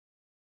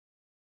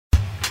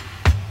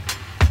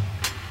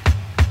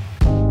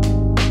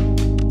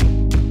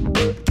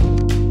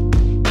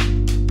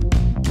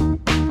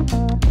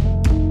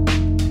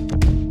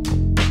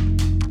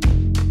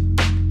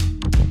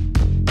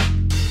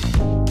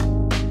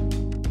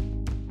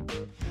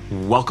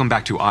Welcome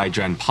back to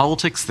iGen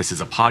Politics. This is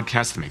a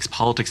podcast that makes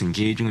politics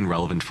engaging and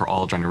relevant for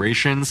all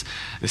generations.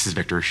 This is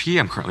Victor Shi.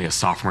 I'm currently a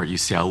sophomore at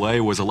UCLA,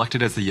 was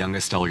elected as the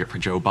youngest delegate for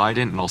Joe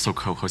Biden, and also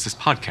co-host this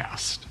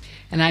podcast.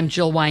 And I'm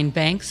Jill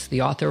Wine-Banks,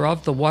 the author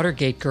of The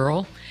Watergate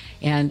Girl.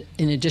 And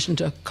in addition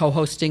to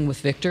co-hosting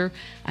with Victor,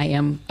 I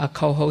am a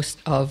co-host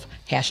of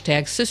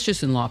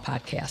 #Sisters-in-Law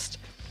podcast.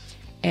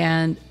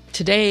 And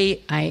today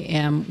I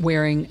am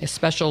wearing a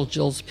special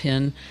Jill's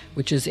pin,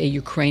 which is a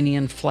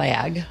Ukrainian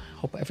flag.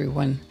 Hope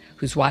everyone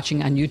who's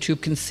watching on YouTube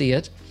can see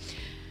it.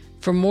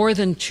 For more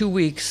than 2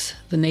 weeks,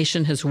 the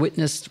nation has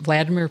witnessed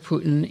Vladimir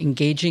Putin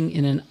engaging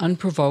in an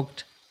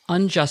unprovoked,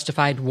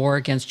 unjustified war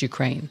against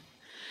Ukraine,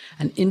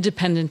 an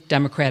independent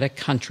democratic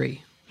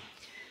country.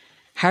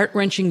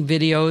 Heart-wrenching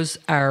videos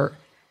are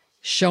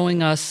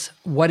showing us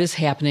what is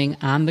happening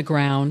on the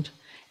ground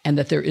and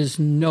that there is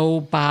no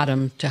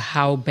bottom to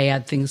how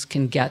bad things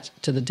can get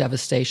to the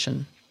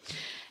devastation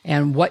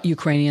and what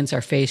Ukrainians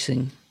are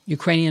facing.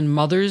 Ukrainian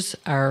mothers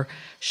are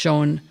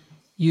shown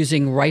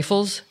using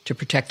rifles to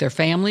protect their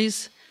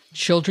families.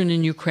 Children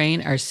in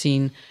Ukraine are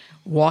seen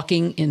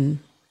walking in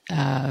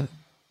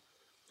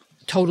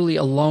totally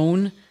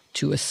alone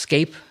to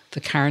escape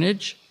the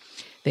carnage.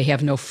 They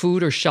have no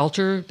food or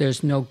shelter.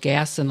 There's no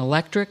gas and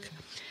electric.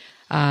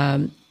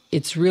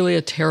 It's really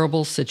a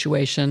terrible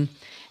situation,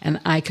 and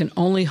I can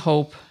only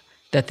hope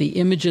that the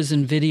images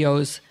and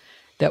videos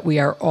that we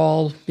are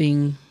all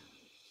being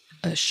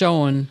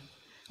shown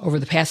over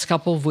the past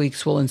couple of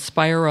weeks will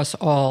inspire us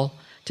all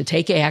to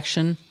take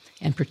action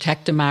and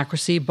protect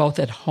democracy, both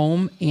at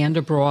home and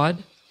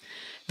abroad.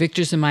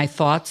 Victor's and my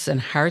thoughts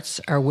and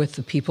hearts are with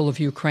the people of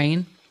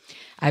Ukraine.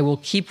 I will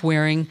keep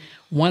wearing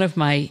one of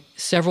my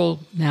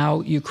several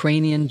now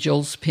Ukrainian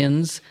Jill's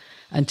pins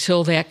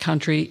until that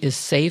country is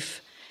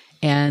safe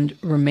and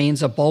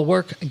remains a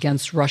bulwark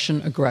against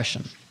Russian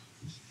aggression.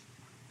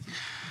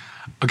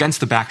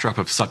 Against the backdrop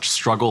of such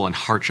struggle and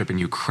hardship in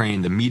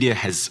Ukraine, the media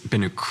has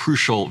been a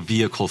crucial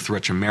vehicle through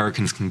which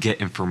Americans can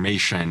get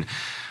information.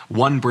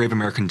 One brave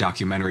American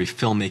documentary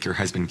filmmaker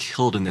has been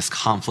killed in this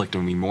conflict,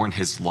 and we mourn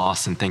his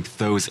loss and thank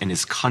those in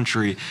his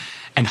country,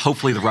 and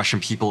hopefully the Russian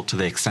people, to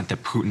the extent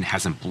that Putin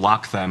hasn't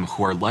blocked them,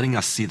 who are letting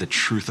us see the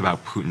truth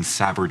about Putin's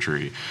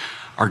savagery.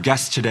 Our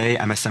guest today,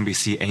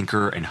 MSNBC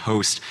anchor and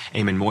host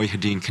Ayman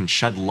Mohyeldin, can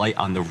shed light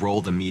on the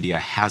role the media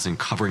has in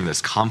covering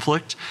this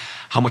conflict,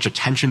 how much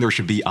attention there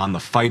should be on the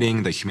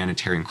fighting, the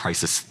humanitarian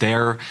crisis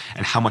there,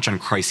 and how much on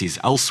crises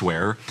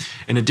elsewhere.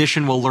 In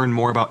addition, we'll learn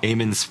more about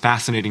Ayman's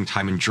fascinating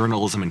time in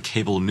journalism and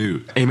cable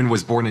news. Ayman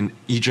was born in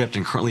Egypt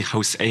and currently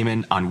hosts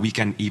Ayman on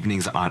weekend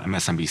evenings on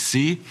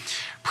MSNBC.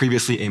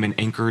 Previously, Ayman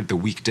anchored the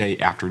weekday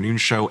afternoon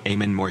show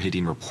Ayman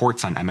Mohyeldin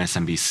Reports on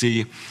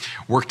MSNBC,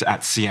 worked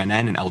at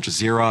CNN and Al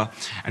Jazeera,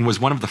 and was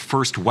one of the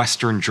first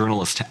Western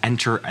journalists to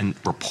enter and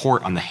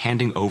report on the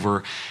handing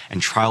over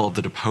and trial of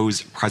the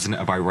deposed president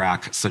of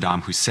Iraq,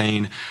 Saddam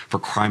Hussein, for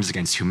crimes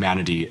against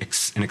humanity,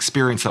 an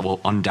experience that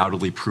will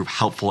undoubtedly prove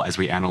helpful as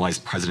we analyze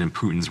President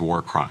Putin's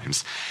war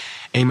crimes.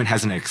 Ayman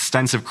has an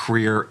extensive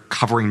career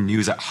covering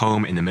news at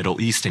home in the Middle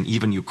East and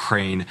even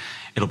Ukraine.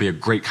 It'll be a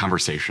great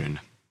conversation.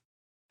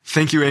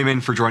 Thank you,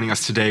 Ayman, for joining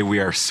us today. We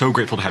are so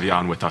grateful to have you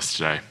on with us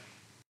today.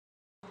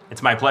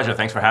 It's my pleasure.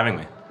 Thanks for having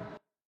me.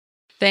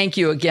 Thank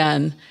you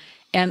again.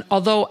 And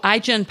although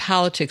iGen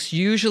Politics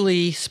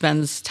usually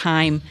spends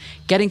time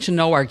getting to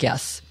know our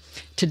guests,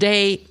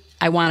 today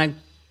I want to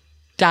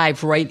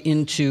dive right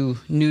into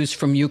news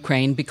from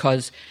Ukraine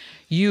because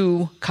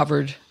you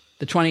covered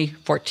the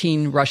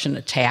 2014 Russian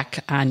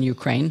attack on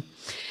Ukraine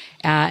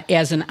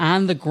as an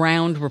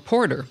on-the-ground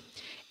reporter.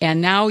 And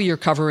now you're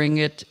covering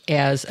it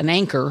as an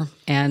anchor.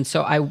 And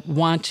so I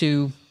want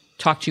to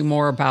talk to you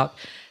more about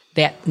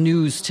that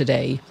news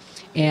today.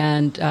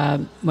 And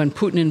when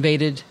Putin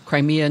invaded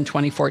Crimea in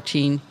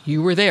 2014,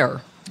 you were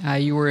there.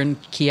 You were in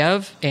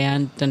Kiev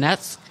and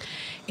Donetsk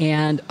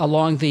and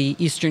along the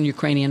eastern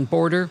Ukrainian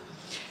border,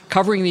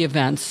 covering the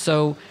events.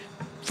 So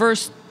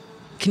first,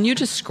 can you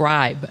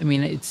describe, I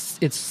mean, it's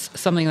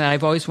something that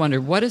I've always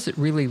wondered, what is it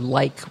really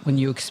like when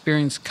you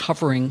experience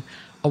covering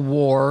a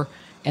war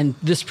and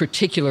this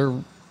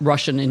particular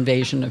Russian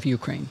invasion of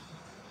Ukraine?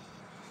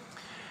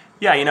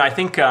 Yeah, I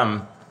think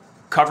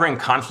covering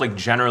conflict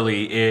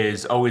generally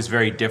is always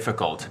very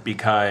difficult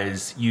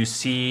because you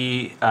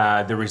see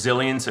the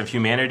resilience of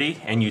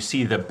humanity and you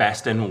see the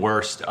best and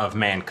worst of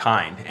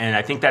mankind. And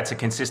I think that's a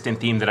consistent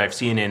theme that I've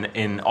seen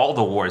in all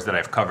the wars that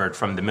I've covered,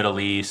 from the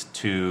Middle East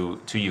to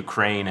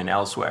Ukraine and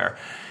elsewhere.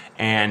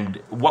 And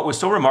what was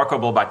so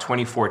remarkable about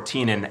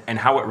 2014 and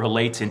how it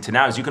relates into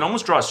now is you can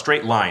almost draw a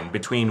straight line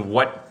between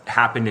what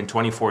happened in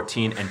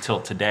 2014 until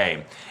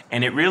today.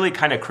 And it really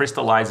kind of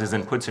crystallizes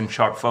and puts in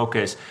sharp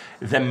focus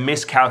the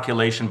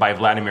miscalculation by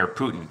Vladimir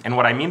Putin. And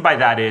what I mean by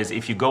that is,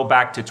 if you go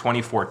back to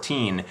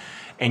 2014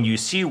 and you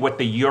see what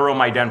the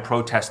Euromaidan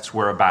protests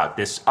were about,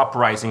 this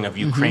uprising of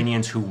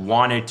Ukrainians who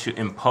wanted to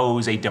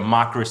impose a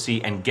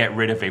democracy and get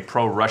rid of a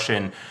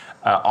pro-Russian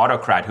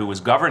autocrat who was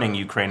governing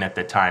Ukraine at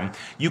the time,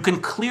 you can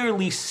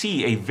clearly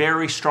see a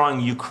very strong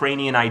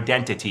Ukrainian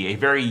identity, a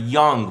very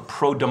young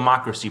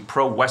pro-democracy,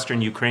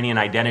 pro-Western Ukrainian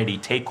identity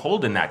take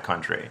hold in that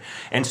country.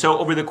 And so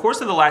over the course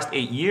of the last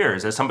 8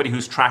 years, as somebody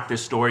who's tracked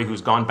this story,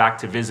 who's gone back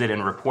to visit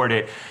and report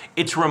it,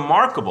 it's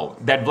remarkable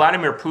that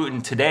Vladimir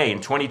Putin today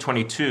in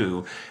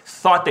 2022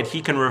 thought that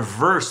he can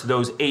reverse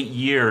those 8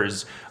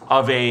 years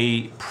of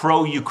a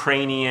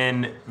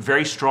pro-Ukrainian,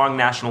 very strong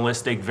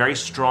nationalistic, very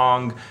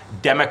strong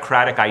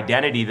democratic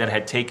identity that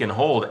had taken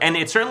hold. And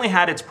it certainly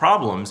had its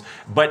problems,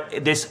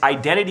 but this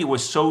identity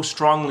was so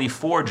strongly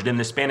forged in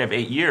the span of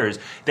 8 years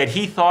that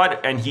he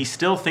thought, and he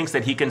still thinks,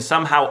 that he can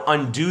somehow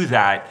undo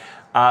that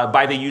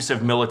by the use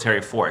of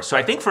military force. So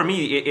I think for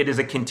me, it is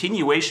a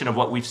continuation of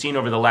what we've seen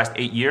over the last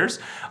 8 years.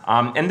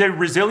 And the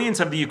resilience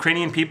of the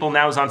Ukrainian people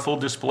now is on full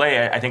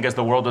display. I think as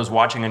the world is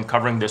watching and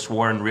covering this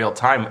war in real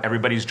time,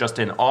 everybody's just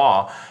in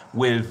awe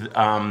with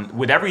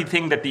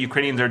everything that the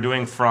Ukrainians are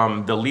doing,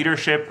 from the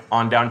leadership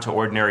on down to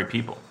ordinary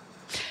people.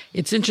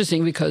 It's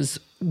interesting because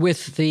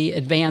with the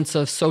advance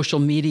of social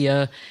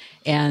media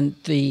and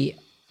the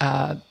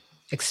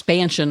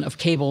expansion of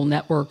cable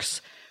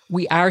networks,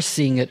 we are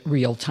seeing it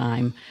real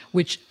time,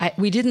 which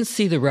we didn't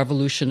see the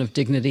revolution of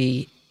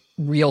dignity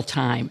real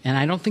time. And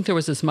I don't think there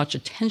was as much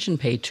attention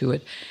paid to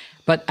it.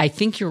 But I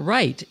think you're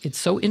right. It's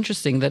so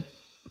interesting that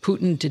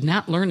Putin did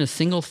not learn a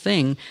single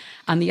thing.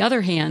 On the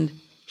other hand,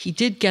 he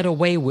did get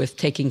away with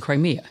taking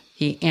Crimea.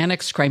 He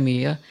annexed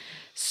Crimea.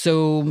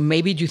 So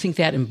maybe do you think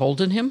that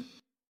emboldened him?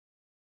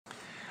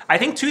 I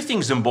think two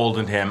things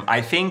emboldened him.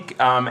 I think,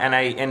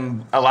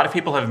 and a lot of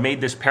people have made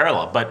this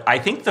parallel, but I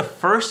think the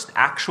first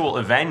actual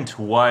event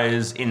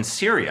was in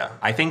Syria.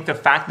 I think the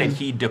fact that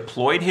he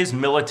deployed his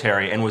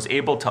military and was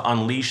able to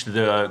unleash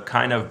the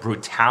kind of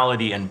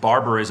brutality and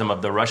barbarism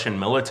of the Russian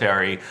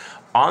military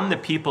on the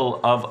people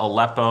of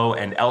Aleppo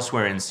and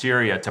elsewhere in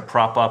Syria to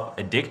prop up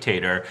a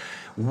dictator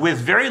with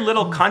very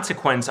little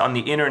consequence on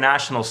the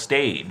international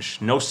stage,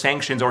 no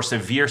sanctions or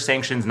severe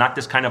sanctions, not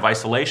this kind of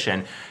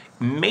isolation,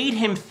 made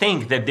him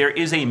think that there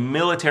is a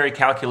military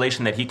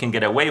calculation that he can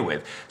get away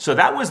with. So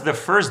that was the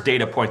first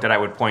data point that I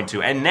would point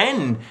to. And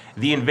then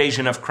the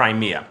invasion of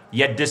Crimea.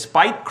 Yet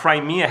despite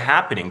Crimea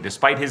happening,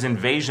 despite his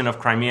invasion of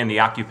Crimea and the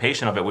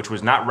occupation of it, which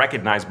was not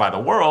recognized by the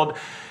world,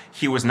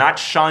 he was not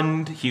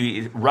shunned.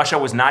 Russia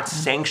was not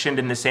sanctioned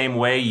in the same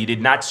way. You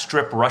did not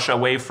strip Russia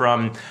away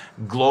from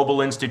global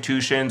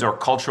institutions or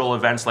cultural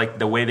events like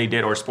the way they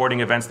did, or sporting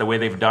events the way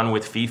they've done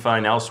with FIFA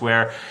and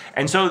elsewhere.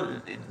 And so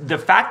the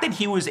fact that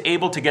he was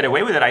able to get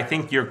away with it, I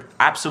think you're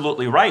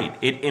absolutely right.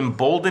 It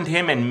emboldened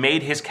him and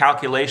made his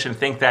calculation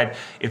think that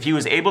if he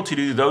was able to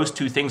do those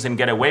two things and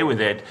get away with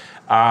it,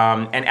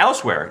 and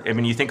elsewhere, I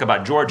mean, you think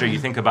about Georgia, you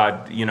think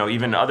about,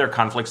 even other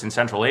conflicts in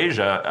Central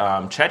Asia,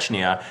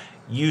 Chechnya,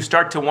 you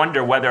start to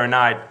wonder whether or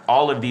not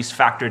all of these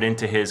factored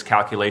into his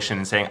calculation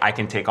and saying, I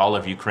can take all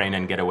of Ukraine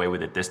and get away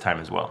with it this time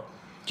as well.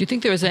 Do you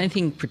think there was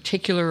anything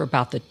particular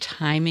about the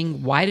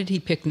timing? Why did he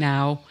pick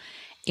now?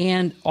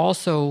 And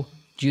also,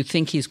 do you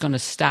think he's going to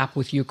stop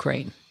with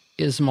Ukraine?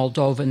 Is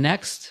Moldova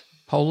next?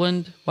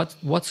 Poland?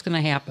 What's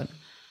going to happen?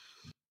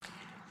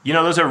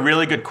 Those are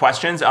really good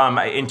questions.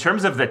 In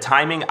terms of the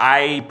timing,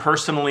 I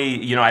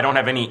personally, I don't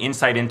have any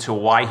insight into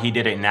why he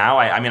did it now.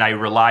 I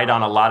relied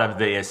on a lot of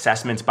the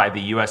assessments by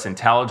the U.S.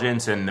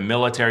 intelligence and the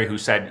military, who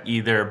said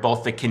either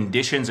both the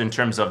conditions in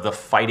terms of the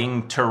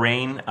fighting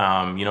terrain,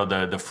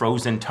 the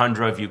frozen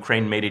tundra of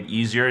Ukraine made it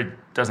easier.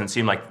 It doesn't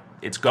seem like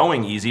it's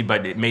going easy,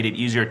 but it made it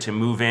easier to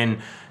move in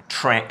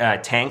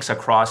tanks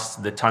across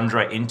the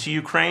tundra into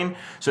Ukraine.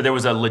 So there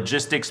was a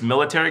logistics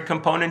military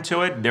component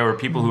to it. There were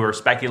people who were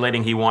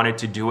speculating he wanted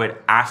to do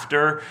it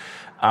after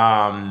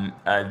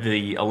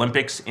the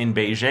Olympics in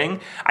Beijing.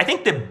 I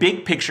think the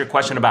big picture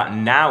question about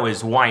now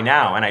is why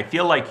now? And I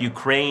feel like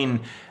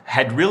Ukraine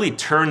had really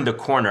turned the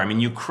corner. I mean,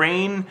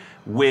 Ukraine,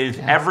 with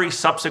every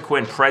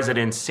subsequent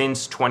president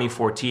since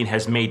 2014,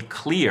 has made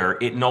clear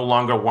it no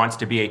longer wants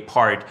to be a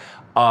part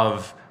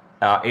of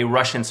a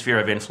Russian sphere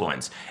of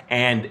influence.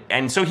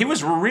 And so he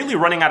was really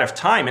running out of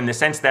time, in the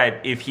sense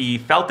that if he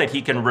felt that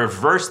he can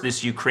reverse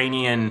this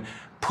Ukrainian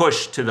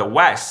push to the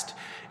West,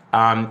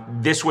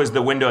 this was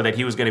the window that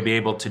he was going to be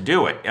able to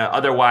do it.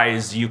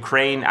 Otherwise,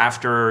 Ukraine,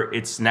 after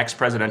its next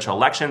presidential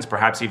elections,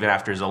 perhaps even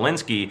after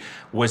Zelensky,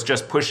 was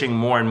just pushing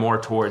more and more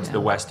towards the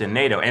West and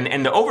NATO.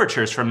 And the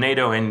overtures from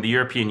NATO and the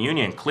European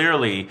Union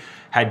clearly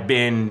had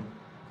been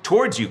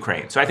towards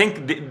Ukraine. So I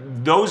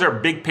think those are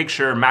big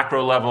picture,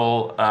 macro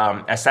level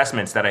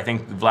assessments that I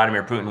think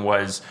Vladimir Putin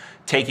was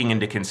taking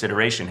into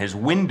consideration. His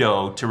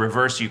window to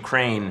reverse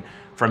Ukraine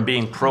from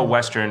being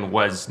pro-Western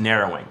was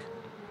narrowing.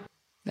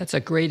 That's a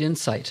great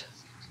insight.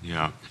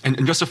 Yeah.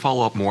 And just to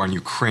follow up more on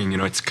Ukraine,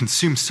 it's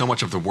consumed so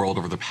much of the world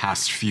over the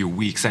past few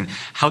weeks, and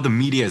how the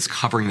media is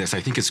covering this,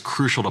 I think, is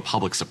crucial to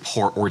public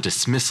support or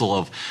dismissal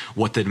of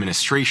what the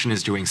administration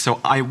is doing.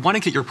 So I want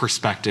to get your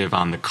perspective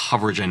on the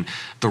coverage and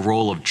the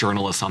role of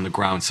journalists on the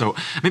ground. So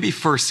maybe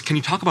first, can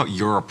you talk about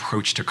your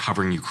approach to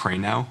covering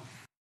Ukraine now?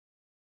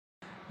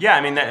 Yeah,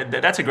 I mean,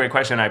 that's a great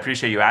question. I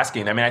appreciate you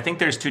asking. I mean, I think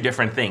there's two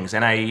different things.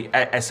 And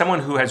as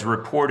someone who has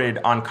reported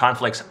on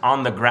conflicts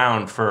on the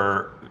ground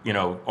for,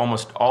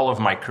 almost all of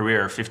my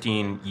career,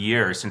 15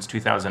 years since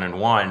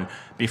 2001,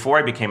 before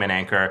I became an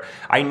anchor,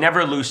 I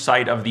never lose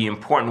sight of the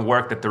important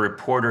work that the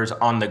reporters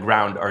on the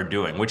ground are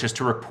doing, which is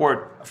to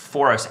report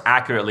for us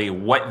accurately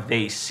what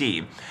they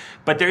see.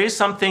 But there is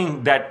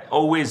something that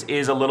always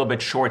is a little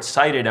bit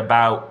short-sighted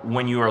about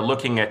when you are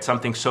looking at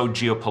something so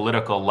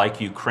geopolitical like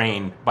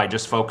Ukraine by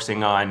just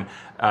focusing on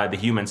the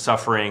human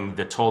suffering,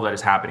 the toll that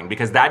is happening,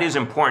 because that is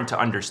important to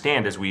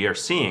understand as we are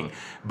seeing.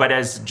 But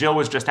as Jill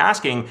was just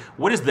asking,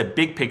 what is the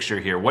big picture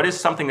here? What is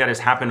something that has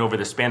happened over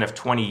the span of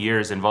 20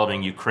 years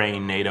involving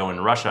Ukraine, NATO,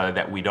 and Russia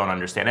that we don't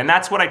understand? And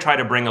that's what I try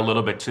to bring a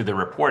little bit to the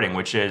reporting,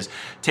 which is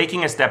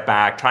taking a step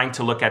back, trying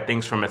to look at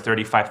things from a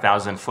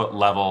 35,000-foot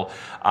level,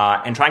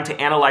 and trying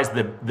to analyze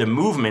the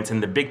movements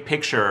and the big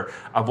picture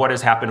of what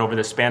has happened over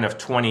the span of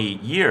 20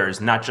 years,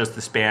 not just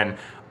the span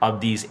of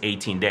these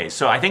 18 days.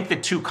 So I think the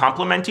two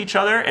complement each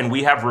other, and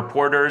we have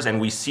reporters, and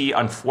we see,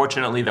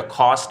 unfortunately, the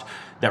cost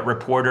that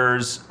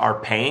reporters are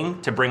paying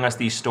to bring us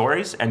these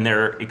stories, and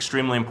they're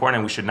extremely important,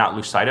 and we should not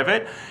lose sight of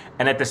it.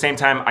 And at the same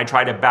time, I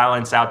try to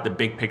balance out the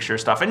big picture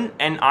stuff,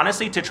 and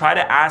honestly, to try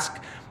to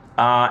ask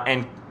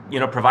and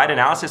provide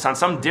analysis on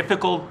some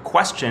difficult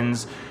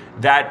questions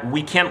that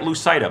we can't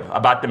lose sight of,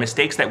 about the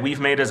mistakes that we've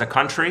made as a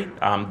country,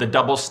 the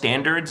double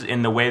standards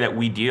in the way that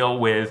we deal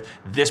with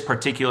this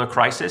particular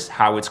crisis,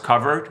 how it's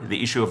covered,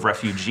 the issue of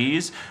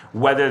refugees,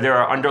 whether there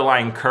are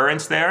underlying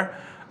currents there.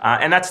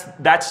 And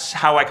that's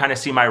how I kind of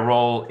see my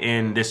role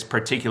in this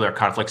particular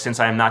conflict,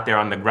 since I am not there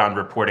on the ground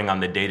reporting on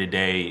the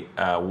day-to-day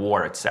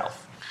war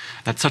itself.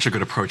 That's such a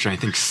good approach. And I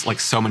think,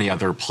 like so many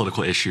other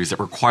political issues, it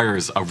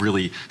requires a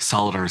really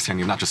solid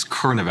understanding of not just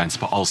current events,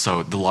 but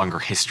also the longer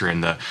history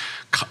and the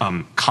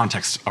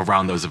context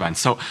around those events.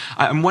 So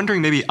I'm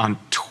wondering, maybe on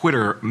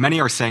Twitter, many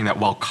are saying that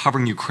while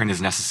covering Ukraine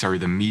is necessary,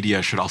 the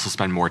media should also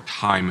spend more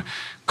time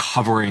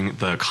covering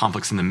the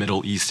conflicts in the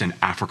Middle East and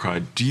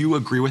Africa. Do you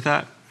agree with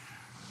that?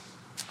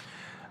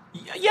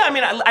 Yeah, I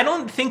mean, I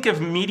don't think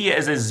of media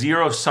as a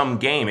zero-sum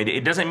game.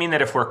 It doesn't mean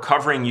that if we're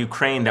covering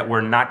Ukraine that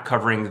we're not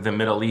covering the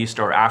Middle East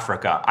or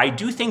Africa. I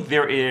do think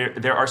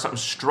there are some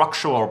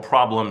structural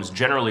problems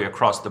generally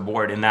across the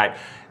board in that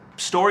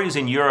stories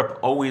in Europe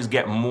always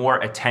get more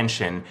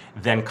attention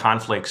than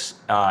conflicts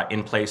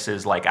in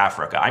places like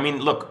Africa. I mean,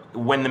 look,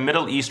 when the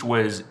Middle East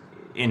was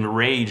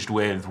enraged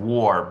with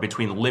war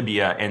between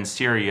Libya and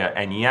Syria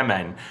and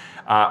Yemen,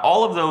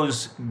 all of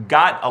those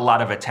got a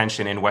lot of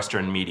attention in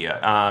Western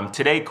media.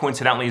 Today,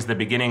 coincidentally, is the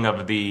beginning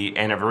of the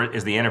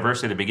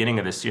anniversary of the beginning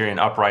of the Syrian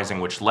uprising,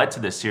 which led to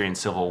the Syrian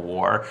civil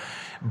war.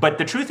 But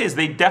the truth is,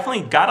 they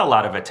definitely got a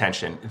lot of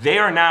attention.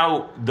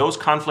 Those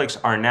conflicts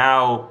are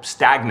now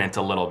stagnant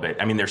a little bit.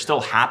 I mean, they're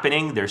still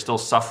happening, they're still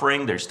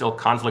suffering, there's still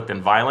conflict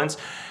and violence,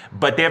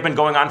 but they have been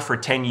going on for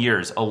 10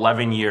 years,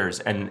 11 years,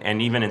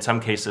 and even in some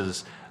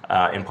cases,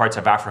 in parts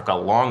of Africa,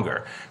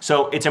 longer.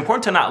 So it's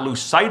important to not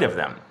lose sight of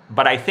them.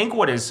 But I think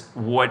what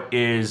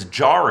is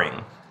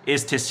jarring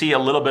is to see a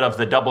little bit of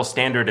the double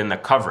standard in the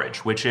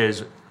coverage, which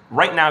is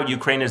right now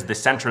Ukraine is the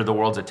center of the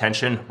world's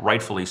attention,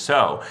 rightfully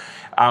so.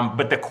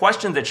 But the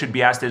question that should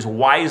be asked is,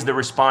 why is the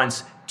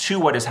response to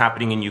what is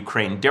happening in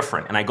Ukraine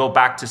different? And I go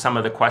back to some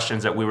of the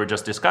questions that we were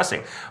just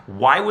discussing.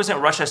 Why wasn't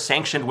Russia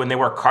sanctioned when they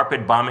were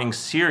carpet bombing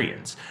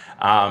Syrians?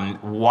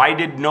 Why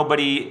did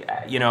nobody,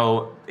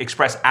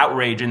 express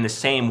outrage in the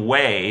same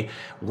way?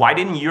 Why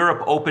didn't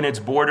Europe open its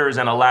borders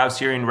and allow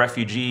Syrian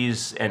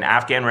refugees and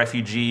Afghan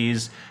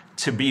refugees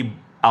to be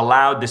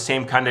allowed the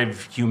same kind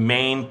of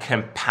humane,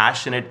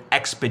 compassionate,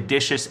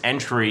 expeditious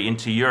entry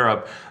into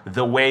Europe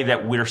the way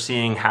that we're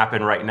seeing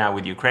happen right now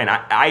with Ukraine?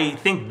 I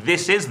think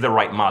this is the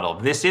right model.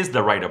 This is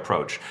the right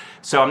approach.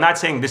 So I'm not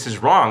saying this is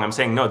wrong. I'm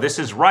saying, no, this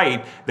is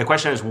right. The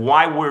question is,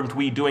 why weren't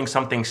we doing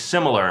something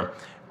similar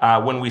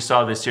when we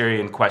saw the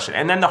Syrian question?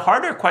 And then the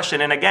harder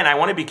question, and again, I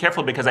want to be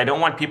careful because I don't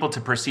want people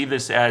to perceive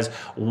this as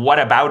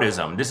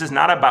whataboutism. This is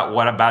not about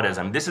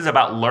whataboutism. This is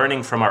about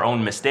learning from our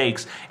own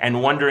mistakes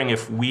and wondering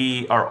if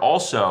we are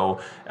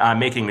also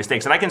making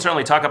mistakes. And I can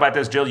certainly talk about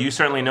this, Jill. You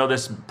certainly know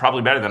this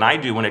probably better than I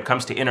do when it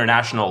comes to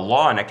international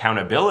law and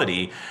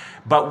accountability.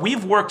 But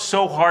we've worked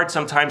so hard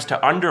sometimes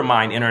to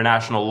undermine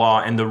international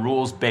law and the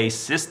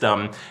rules-based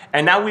system.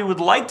 And now we would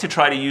like to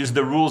try to use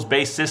the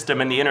rules-based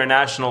system in the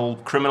International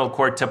Criminal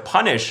Court to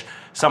punish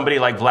somebody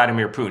like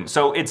Vladimir Putin.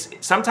 So it's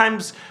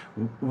sometimes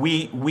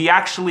we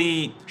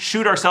actually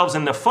shoot ourselves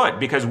in the foot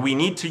because we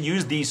need to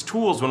use these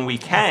tools when we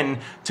can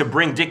to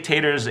bring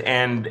dictators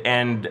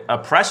and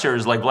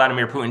oppressors like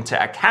Vladimir Putin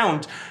to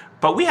account.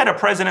 But we had a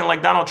president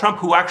like Donald Trump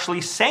who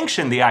actually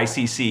sanctioned the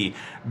ICC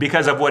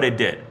because of what it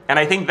did. And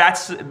I think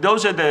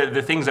those are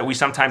the things that we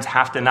sometimes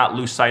have to not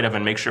lose sight of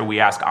and make sure we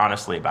ask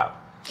honestly about.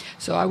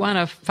 So I want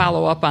to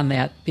follow up on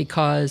that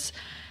because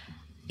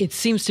it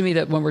seems to me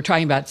that when we're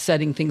talking about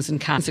setting things in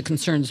context, it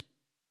concerns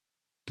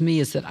me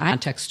is that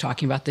context,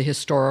 talking about the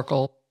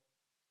historical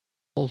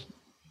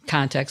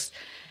context,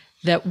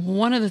 that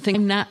one of the things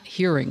I'm not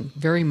hearing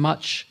very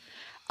much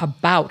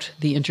about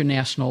the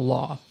international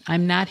law.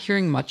 I'm not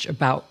hearing much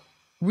about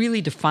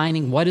really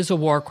defining what is a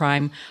war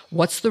crime,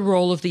 what's the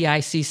role of the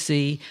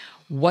ICC,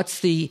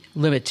 what's the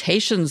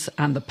limitations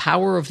on the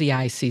power of the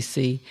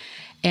ICC.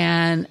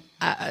 And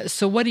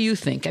so what do you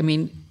think? I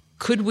mean,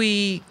 could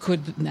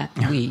not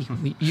we,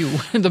 you,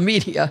 the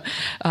media,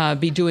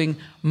 be doing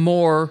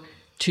more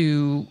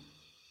to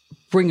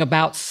bring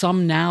about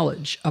some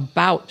knowledge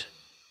about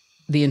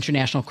the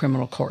International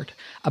Criminal Court,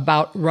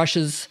 about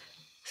Russia's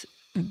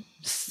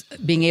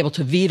being able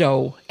to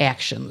veto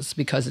actions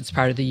because it's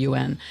part of the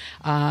UN,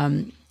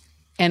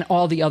 and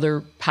all the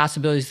other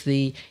possibilities,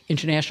 the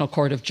International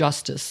Court of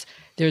Justice.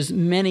 There's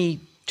many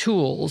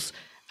tools.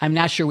 I'm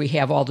not sure we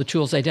have all the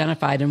tools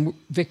identified, and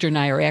Victor and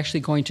I are actually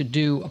going to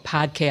do a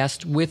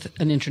podcast with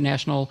an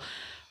international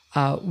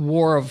law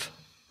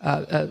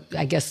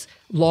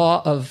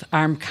of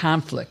armed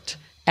conflict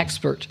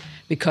expert,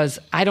 because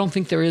I don't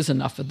think there is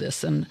enough of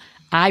this. And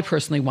I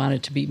personally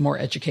wanted to be more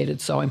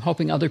educated, so I'm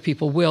hoping other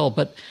people will.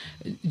 But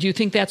do you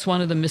think that's one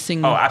of the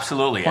missing? Oh,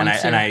 absolutely. And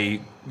points I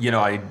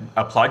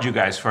applaud you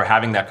guys for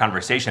having that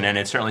conversation. And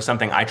it's certainly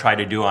something I try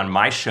to do on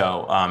my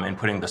show and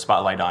putting the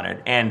spotlight on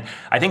it. And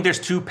I think there's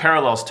two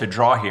parallels to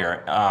draw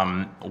here.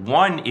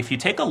 One, if you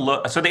take a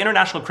look, so the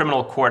International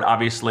Criminal Court,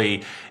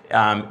 obviously,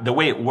 the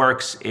way it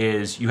works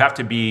is you have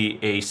to be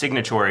a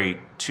signatory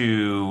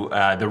to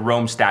the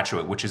Rome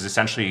Statute, which is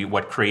essentially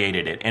what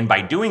created it. And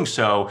by doing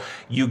so,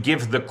 you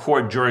give the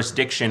court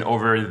jurisdiction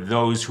over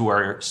those who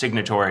are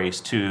signatories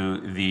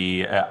to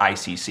the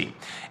ICC.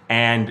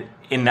 And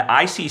in the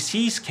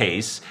ICC's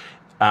case,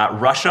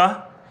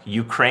 Russia,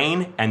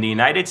 Ukraine, and the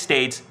United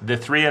States, the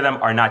three of them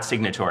are not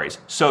signatories.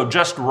 So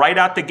just right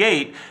out the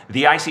gate,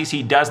 the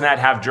ICC does not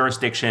have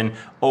jurisdiction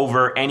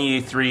over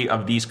any three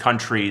of these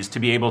countries to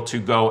be able to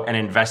go and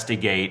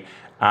investigate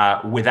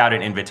without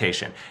an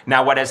invitation.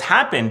 Now, what has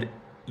happened,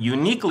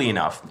 uniquely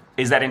enough,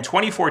 is that in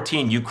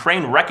 2014,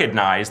 Ukraine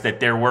recognized that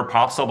there were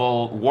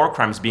possible war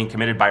crimes being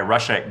committed by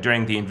Russia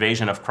during the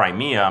invasion of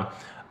Crimea.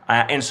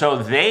 And so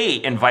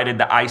they invited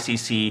the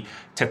ICC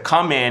to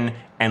come in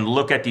and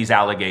look at these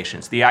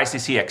allegations. The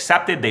ICC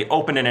accepted, they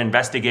opened an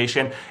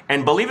investigation,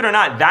 and believe it or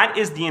not, that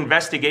is the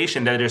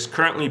investigation that is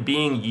currently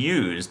being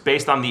used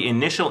based on the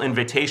initial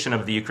invitation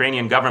of the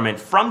Ukrainian government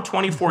from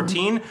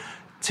 2014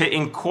 to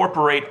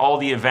incorporate all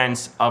the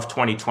events of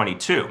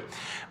 2022.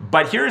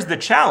 But here's the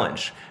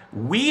challenge.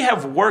 We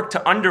have worked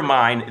to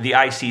undermine the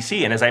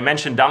ICC. And as I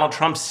mentioned, Donald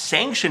Trump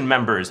sanctioned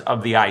members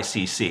of the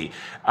ICC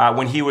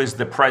when he was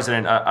the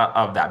president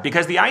of that.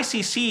 Because the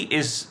ICC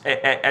is,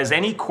 as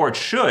any court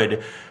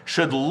should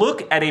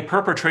look at a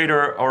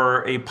perpetrator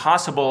or a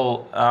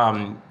possible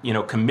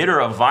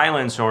committer of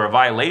violence or a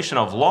violation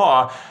of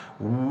law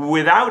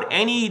without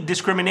any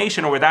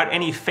discrimination or without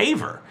any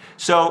favor.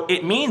 So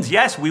it means,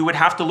 yes, we would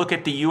have to look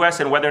at the U.S.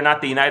 and whether or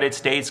not the United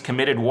States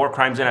committed war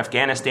crimes in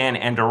Afghanistan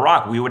and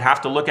Iraq. We would have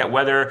to look at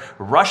whether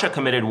Russia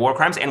committed war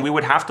crimes, and we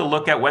would have to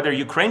look at whether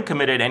Ukraine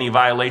committed any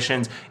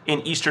violations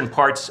in eastern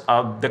parts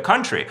of the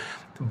country.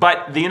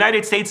 But the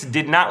United States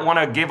did not want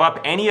to give up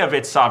any of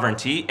its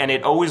sovereignty, and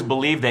it always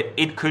believed that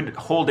it could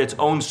hold its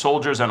own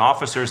soldiers and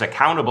officers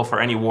accountable for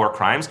any war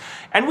crimes.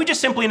 And we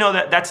just simply know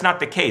that that's not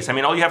the case. I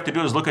mean, all you have to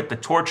do is look at the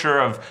torture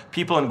of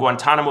people in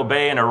Guantanamo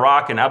Bay in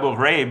Iraq and Abu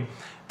Ghraib.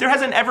 There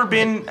hasn't ever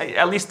been,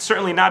 at least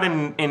certainly not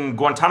in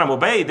Guantanamo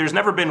Bay, there's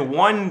never been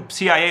one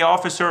CIA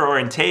officer or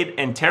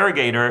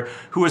interrogator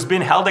who has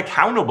been held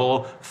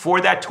accountable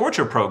for that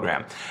torture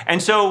program.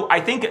 And so I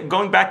think,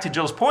 going back to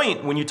Jill's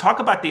point, when you talk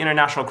about the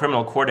International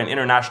Criminal Court and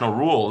international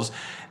rules,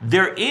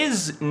 there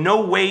is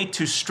no way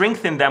to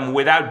strengthen them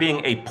without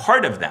being a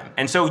part of them.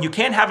 And so you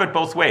can't have it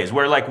both ways,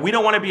 where we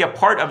don't want to be a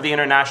part of the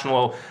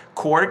international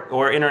court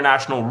or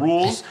international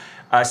rules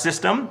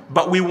system,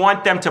 but we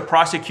want them to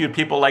prosecute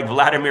people like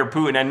Vladimir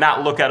Putin and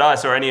not look at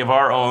us or any of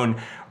our own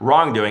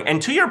wrongdoing.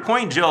 And to your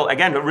point, Jill,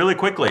 again, really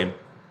quickly,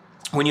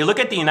 when you look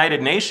at the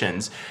United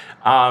Nations,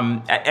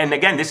 and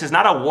again, this is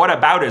not a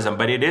whataboutism,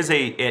 but it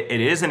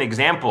is an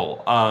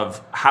example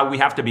of how we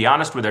have to be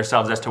honest with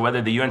ourselves as to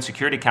whether the UN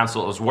Security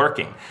Council is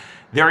working.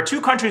 There are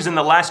two countries in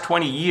the last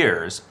 20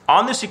 years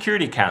on the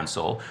Security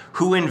Council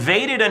who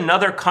invaded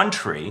another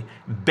country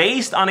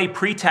based on a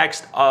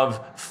pretext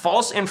of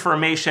false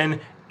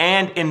information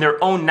and in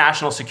their own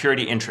national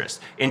security interests.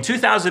 In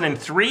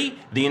 2003,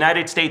 the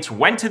United States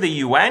went to the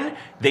UN.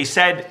 They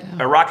said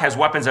Iraq has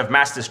weapons of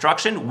mass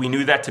destruction. We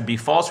knew that to be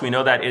false. We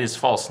know that it is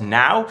false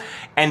now.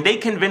 And they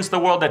convinced the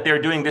world that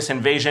they're doing this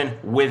invasion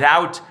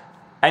without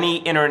any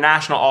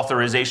international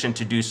authorization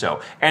to do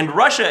so. And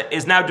Russia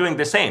is now doing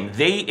the same.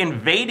 They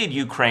invaded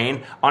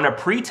Ukraine on a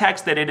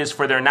pretext that it is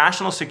for their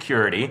national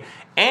security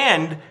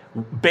and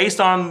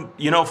based on,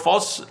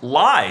 false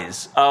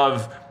lies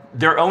of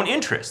their own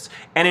interests.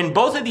 And in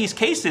both of these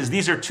cases,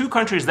 these are two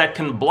countries that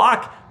can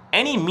block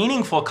any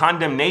meaningful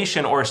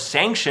condemnation or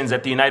sanctions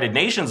at the United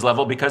Nations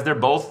level because they're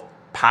both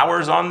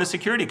powers on the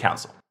Security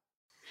Council.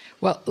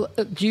 Well,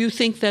 do you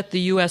think that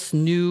the U.S.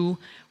 knew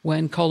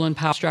when Colin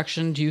Powell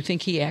instruction? Do you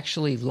think he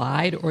actually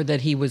lied or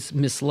that he was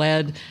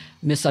misled,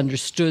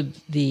 misunderstood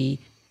the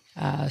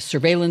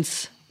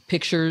surveillance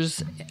pictures,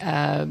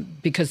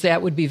 because that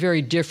would be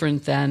very different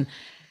than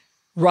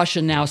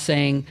Russia now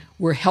saying,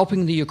 we're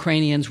helping the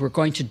Ukrainians, we're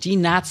going to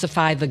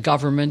denazify the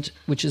government,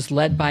 which is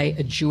led by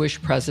a Jewish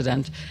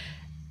president.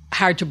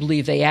 Hard to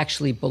believe they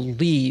actually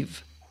believe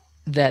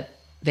that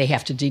they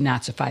have to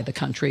denazify the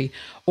country,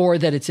 or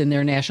that it's in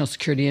their national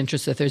security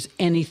interest, that there's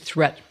any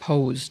threat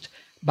posed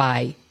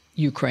by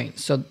Ukraine.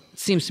 So it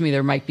seems to me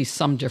there might be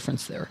some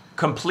difference there.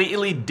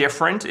 Completely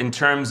different in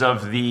terms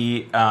of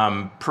the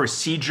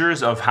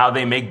procedures of how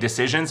they make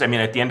decisions. I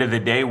mean, at the end of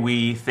the day,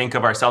 we think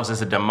of ourselves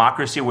as a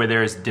democracy where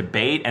there is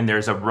debate and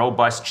there's a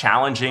robust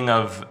challenging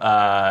of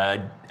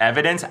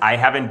evidence. I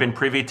haven't been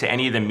privy to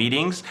any of the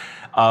meetings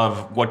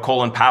of what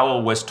Colin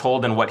Powell was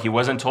told and what he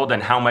wasn't told,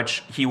 and how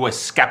much he was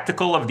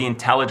skeptical of the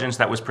intelligence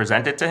that was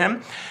presented to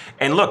him.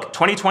 And look,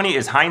 2020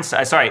 is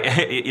hindsight. Sorry,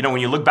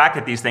 when you look back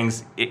at these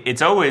things,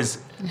 it's always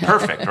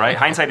perfect, right?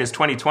 Hindsight is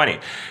 2020.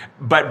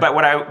 But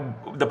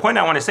the point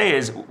I want to say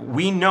is,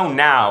 we know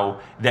now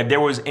that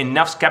there was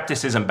enough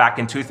skepticism back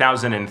in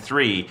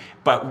 2003,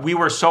 but we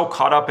were so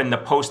caught up in the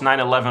post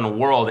 9/11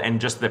 world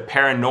and just the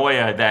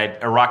paranoia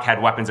that Iraq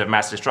had weapons of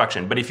mass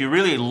destruction. But if you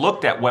really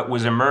looked at what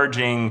was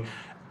emerging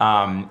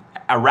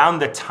around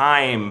the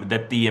time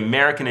that the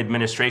American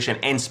administration,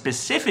 and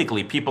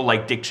specifically people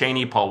like Dick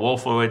Cheney, Paul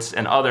Wolfowitz,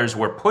 and others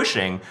were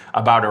pushing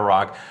about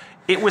Iraq,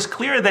 it was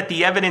clear that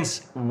the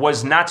evidence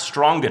was not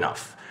strong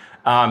enough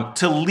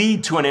to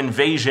lead to an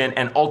invasion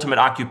and ultimate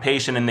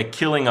occupation and the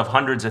killing of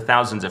hundreds of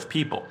thousands of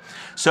people.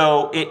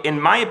 So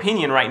in my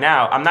opinion right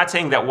now, I'm not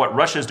saying that what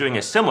Russia is doing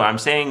is similar. I'm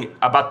saying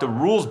about the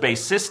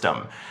rules-based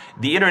system.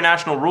 The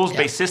international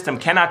rules-based system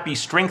cannot be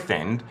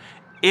strengthened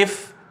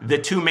if the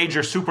two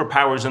major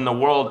superpowers in the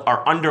world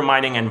are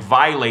undermining and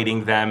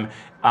violating them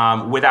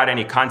without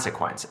any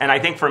consequence. And I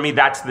think for me,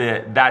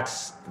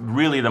 that's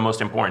really the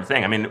most important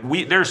thing. I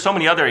mean, there's so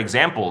many other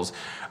examples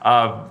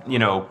of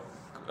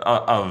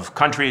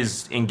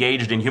countries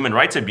engaged in human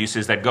rights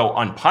abuses that go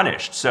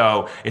unpunished.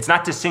 So it's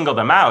not to single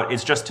them out,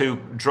 it's just to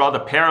draw the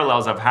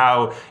parallels of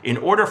how, in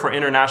order for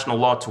international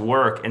law to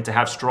work and to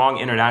have strong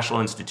international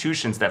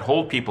institutions that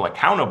hold people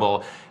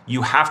accountable,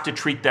 you have to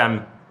treat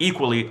them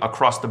equally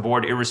across the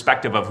board,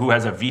 irrespective of who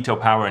has a veto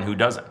power and who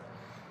doesn't.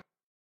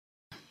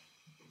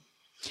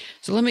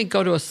 So let me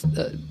go to a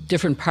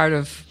different part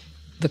of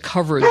the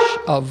coverage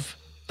of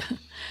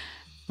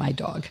my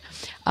dog,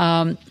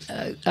 a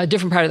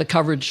different part of the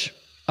coverage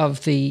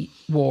of the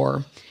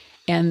war,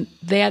 and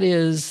that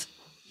is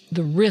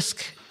the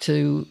risk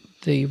to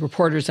the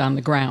reporters on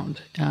the ground.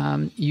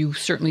 You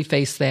certainly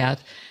face that.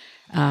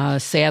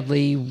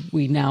 Sadly,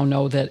 we now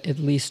know that at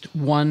least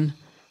one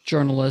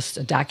journalist,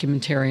 a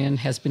documentarian,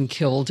 has been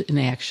killed in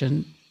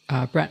action,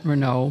 Brent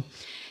Renaud,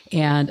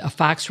 and a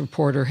Fox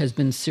reporter has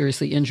been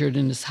seriously injured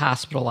and is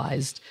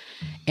hospitalized.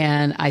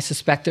 And I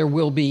suspect there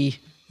will be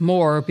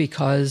more,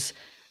 because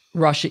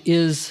Russia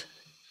is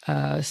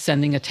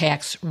sending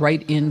attacks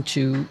right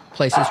into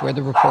places where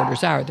the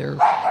reporters are. They're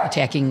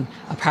attacking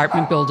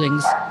apartment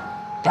buildings.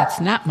 That's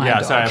not my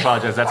dog. Yeah, sorry, I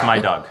apologize. That's my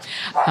dog.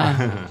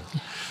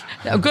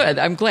 Oh, good.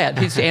 I'm glad.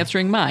 He's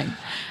answering mine.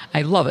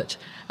 I love it.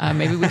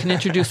 Maybe we can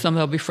introduce them.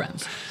 They'll be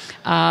friends.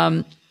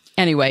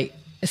 Anyway,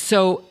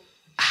 so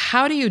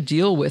how do you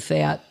deal with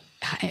that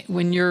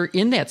when you're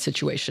in that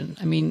situation?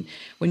 I mean,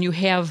 when you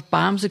have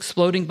bombs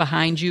exploding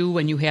behind you,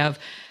 when you have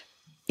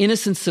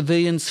innocent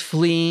civilians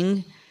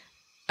fleeing.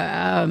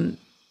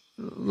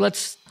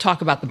 Let's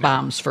talk about the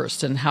bombs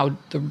first, and how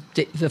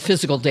the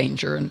physical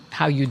danger and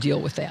how you deal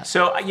with that.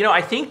 So,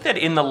 I think that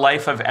in the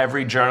life of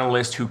every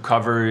journalist who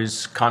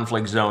covers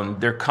conflict zones,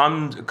 there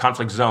comes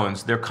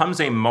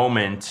a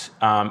moment,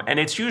 and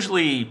it's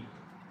usually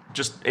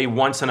just a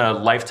once in a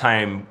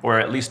lifetime, or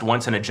at least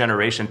once in a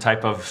generation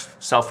type of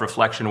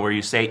self-reflection, where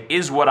you say,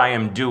 is what I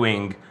am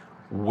doing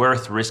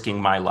worth risking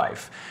my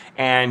life?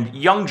 And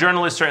young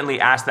journalists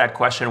certainly ask that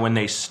question when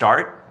they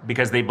start,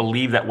 because they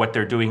believe that what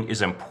they're doing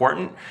is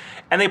important.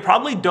 And they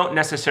probably don't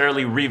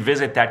necessarily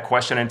revisit that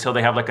question until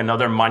they have like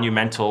another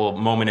monumental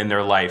moment in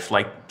their life,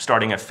 like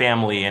starting a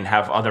family and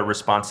have other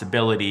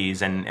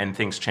responsibilities and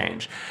things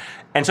change.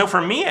 And so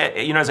for me,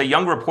 as a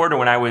young reporter,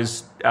 when I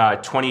was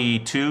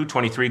 22,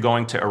 23,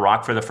 going to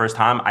Iraq for the first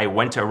time, I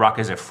went to Iraq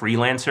as a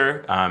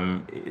freelancer,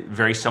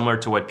 very similar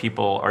to what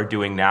people are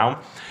doing now.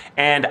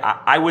 And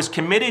I was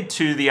committed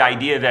to the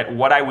idea that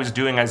what I was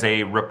doing as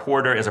a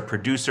reporter, as a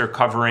producer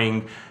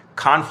covering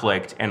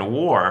conflict and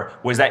war,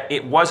 was that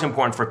it was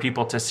important for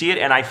people to see it,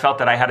 and I felt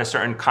that I had a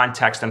certain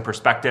context and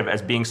perspective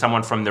as being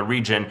someone from the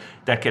region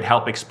that could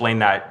help explain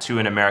that to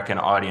an American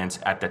audience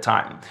at the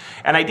time.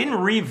 And I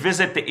didn't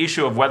revisit the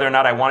issue of whether or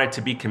not I wanted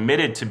to be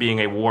committed to being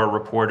a war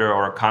reporter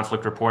or a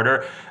conflict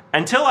reporter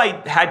until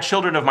I had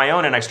children of my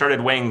own, and I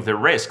started weighing the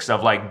risks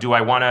of, like, do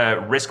I want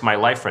to risk my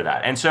life for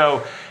that? And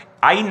so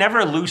I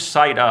never lose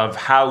sight of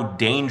how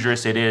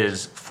dangerous it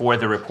is for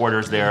the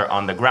reporters there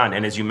on the ground.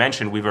 And as you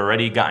mentioned, we've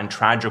already gotten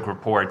tragic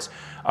reports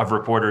of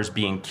reporters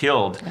being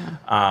killed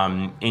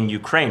in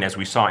Ukraine, as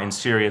we saw in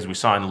Syria, as we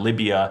saw in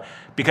Libya,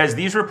 because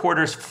these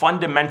reporters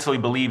fundamentally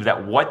believe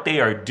that what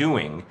they are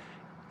doing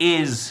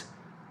is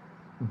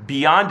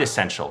beyond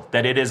essential,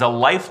 that it is a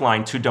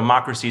lifeline to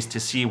democracies to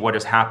see what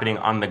is happening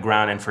on the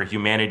ground and for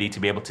humanity to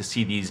be able to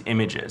see these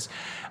images.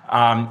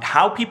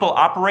 How people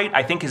operate,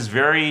 I think,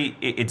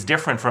 it's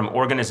different from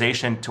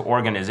organization to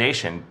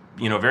organization.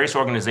 Various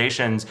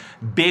organizations,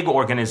 big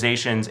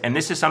organizations, and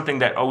this is something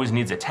that always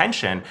needs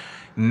attention.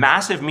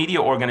 Massive media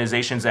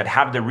organizations that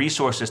have the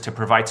resources to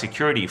provide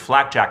security,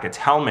 flak jackets,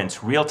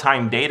 helmets,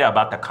 real-time data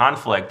about the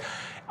conflict,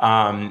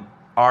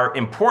 are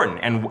important.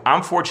 And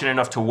I'm fortunate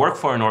enough to work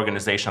for an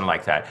organization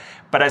like that.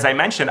 But as I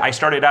mentioned, I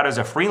started out as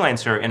a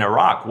freelancer in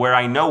Iraq, where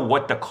I know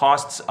what the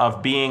costs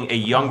of being a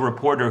young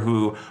reporter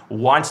who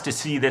wants to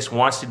see this,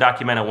 wants to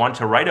document it, wants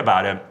to write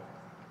about it,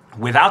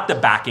 without the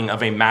backing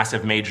of a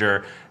massive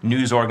major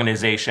news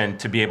organization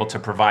to be able to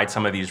provide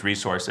some of these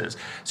resources.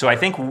 So I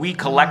think we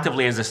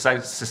collectively as a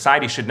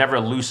society should never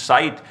lose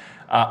sight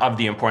of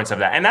the importance of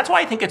that. And that's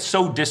why I think it's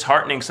so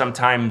disheartening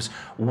sometimes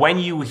when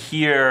you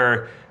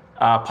hear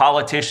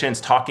politicians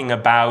talking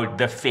about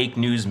the fake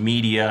news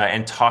media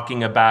and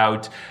talking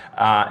about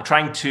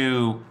trying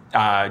to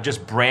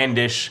just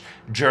brandish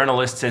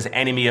journalists as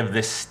enemy of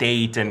the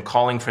state and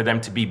calling for them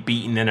to be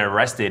beaten and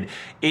arrested.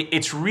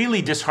 It's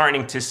really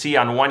disheartening to see,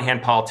 on one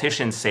hand,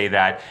 politicians say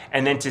that,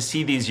 and then to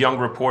see these young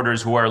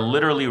reporters who are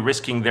literally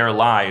risking their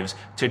lives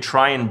to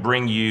try and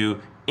bring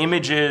you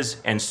images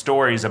and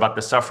stories about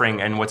the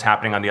suffering and what's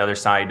happening on the other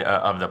side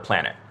of the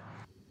planet.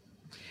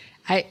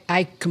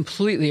 I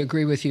completely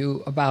agree with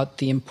you about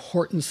the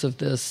importance of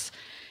this,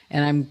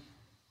 and I'm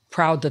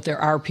proud that there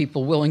are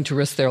people willing to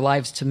risk their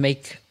lives to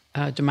make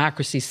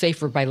democracy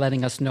safer by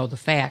letting us know the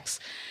facts.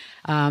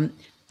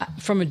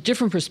 From a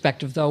different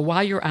perspective, though,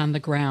 while you're on the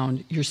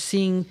ground, you're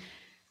seeing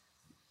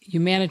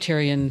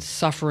humanitarian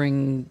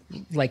suffering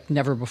like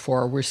never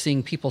before. We're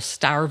seeing people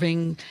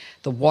starving,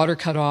 the water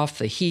cut off,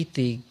 the heat,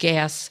 the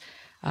gas,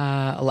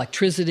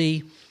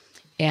 electricity,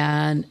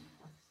 and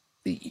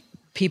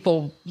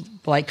people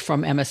like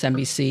from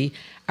MSNBC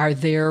are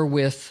there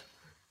with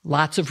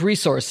lots of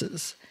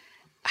resources.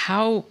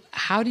 How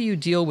do you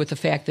deal with the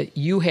fact that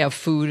you have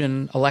food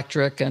and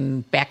electric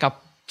and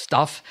backup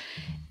stuff?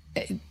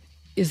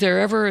 Is there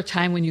ever a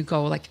time when you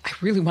go, like, I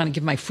really want to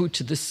give my food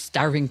to this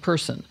starving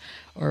person?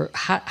 Or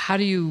how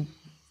do you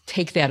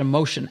take that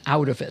emotion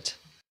out of it?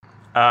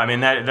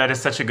 That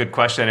is such a good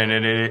question,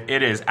 and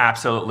it is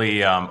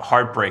absolutely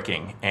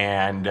heartbreaking,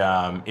 and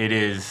it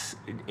is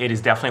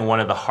definitely one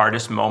of the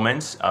hardest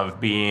moments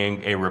of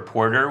being a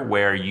reporter,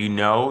 where you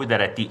know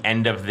that at the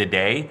end of the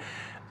day,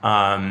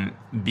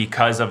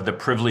 because of the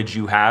privilege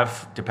you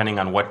have, depending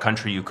on what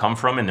country you come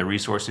from and the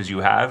resources you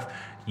have,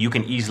 you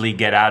can easily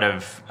get out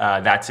of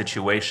that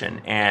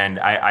situation. And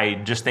I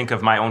just think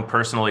of my own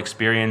personal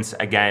experience,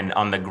 again,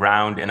 on the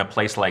ground in a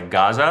place like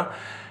Gaza.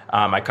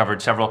 I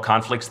covered several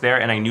conflicts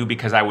there, and I knew,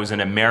 because I was an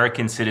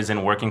American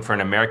citizen working for an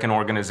American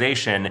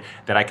organization,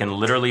 that I can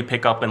literally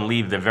pick up and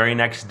leave the very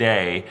next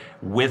day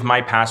with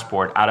my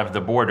passport out of the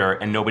border,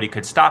 and nobody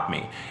could stop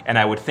me. And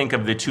I would think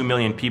of the 2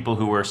 million people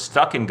who were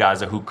stuck in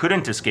Gaza, who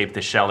couldn't escape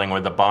the shelling or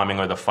the bombing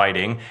or the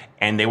fighting,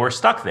 and they were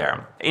stuck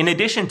there. In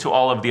addition to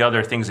all of the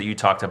other things that you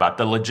talked about,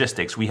 the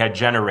logistics, we had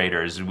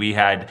generators, we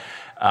had,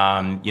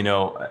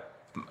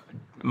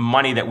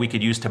 money that we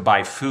could use to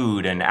buy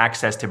food and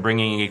access to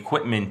bringing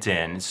equipment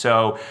in.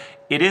 So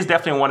it is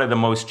definitely one of the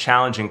most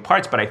challenging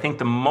parts, but I think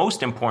the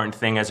most important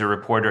thing as a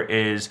reporter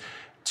is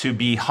to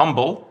be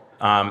humble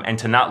and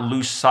to not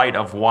lose sight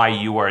of why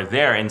you are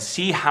there, and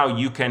see how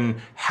you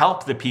can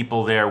help the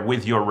people there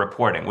with your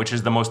reporting, which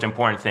is the most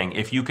important thing.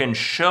 If you can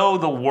show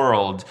the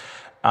world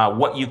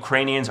what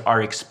Ukrainians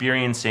are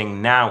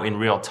experiencing now in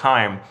real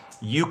time,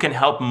 you can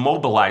help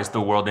mobilize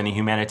the world in a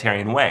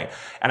humanitarian way.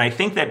 And I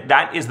think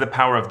that is the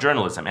power of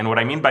journalism. And what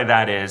I mean by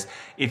that is,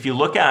 if you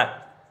look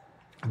at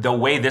the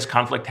way this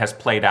conflict has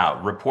played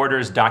out,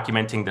 reporters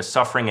documenting the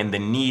suffering and the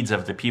needs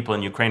of the people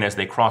in Ukraine as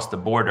they cross the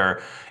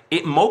border,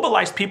 it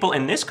mobilized people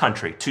in this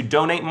country to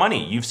donate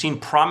money. You've seen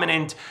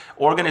prominent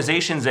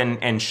organizations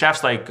and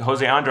chefs like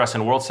Jose Andres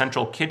and World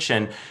Central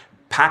Kitchen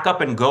pack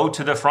up and go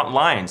to the front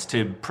lines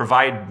to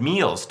provide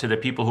meals to the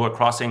people who are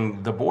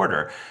crossing the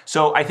border.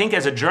 So I think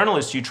as a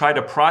journalist, you try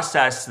to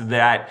process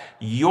that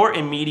your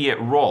immediate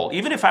role.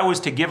 Even if I was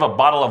to give a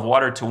bottle of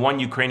water to one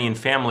Ukrainian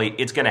family,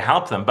 it's going to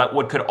help them. But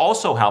what could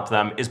also help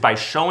them is by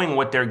showing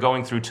what they're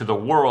going through to the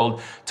world,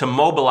 to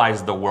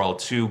mobilize the world,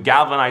 to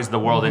galvanize the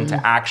world into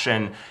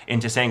action,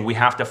 into saying we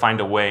have to find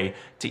a way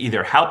to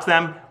either help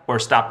them or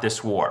stop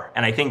this war.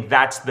 And I think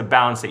that's the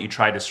balance that you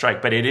try to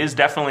strike. But it is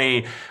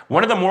definitely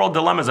one of the moral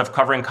dilemmas of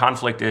covering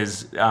conflict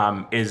is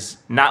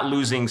not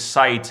losing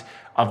sight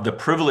of the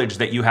privilege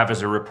that you have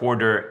as a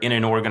reporter in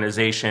an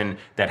organization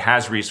that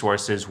has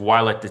resources,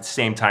 while at the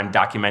same time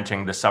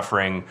documenting the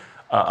suffering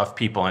of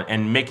people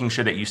and making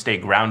sure that you stay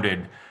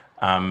grounded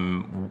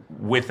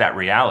with that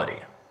reality.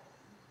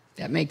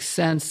 That makes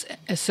sense.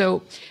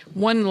 So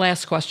one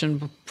last question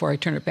before I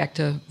turn it back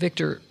to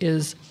Victor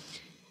is,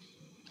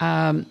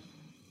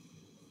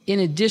 in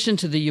addition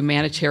to the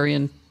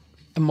humanitarian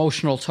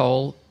emotional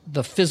toll,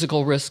 the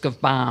physical risk of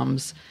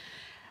bombs,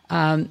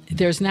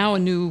 There's now a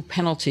new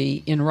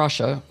penalty in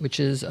Russia, which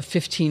is a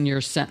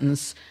 15-year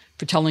sentence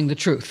for telling the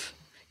truth.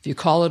 If you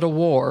call it a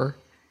war,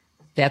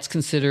 that's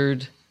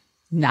considered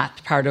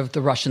not part of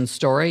the Russian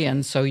story,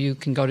 and so you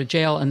can go to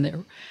jail.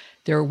 And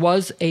there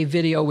was a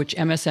video, which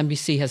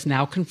MSNBC has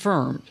now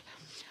confirmed,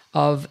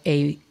 of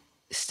a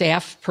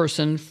staff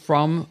person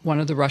from one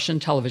of the Russian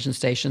television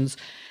stations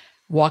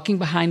walking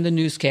behind the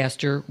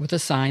newscaster with a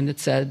sign that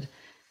said,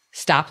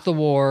 "Stop the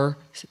war,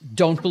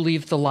 don't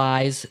believe the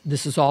lies,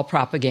 this is all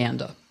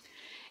propaganda."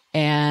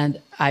 And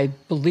I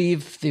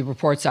believe the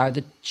reports are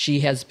that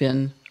she has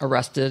been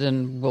arrested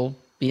and will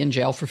be in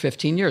jail for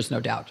 15 years, no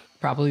doubt,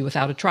 probably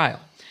without a trial.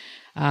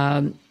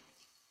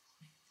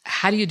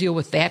 How do you deal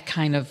with that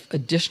kind of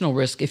additional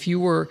risk? If you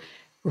were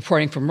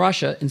reporting from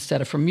Russia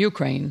instead of from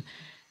Ukraine,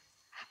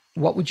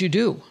 what would you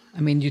do?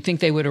 I mean, do you think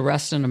they would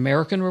arrest an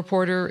American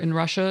reporter in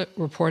Russia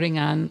reporting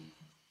on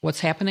what's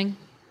happening?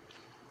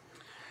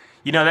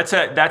 You know, that's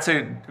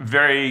a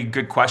very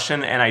good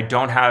question, and I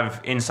don't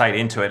have insight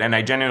into it, and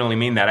I genuinely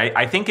mean that.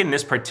 I think in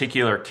this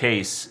particular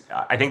case,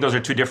 I think those are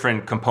two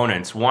different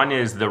components. One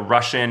is the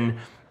Russian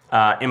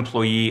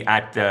employee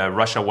at the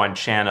Russia One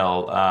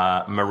channel,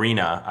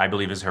 Marina, I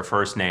believe is her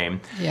first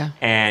name. Yeah.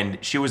 And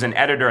she was an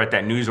editor at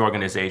that news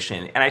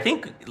organization. And I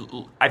think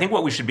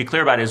what we should be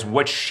clear about is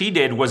what she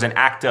did was an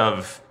act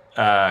of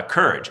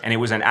courage, and it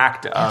was an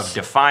act of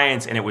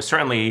defiance, and it was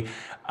certainly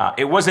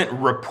it wasn't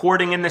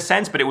reporting in the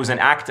sense, but it was an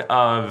act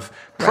of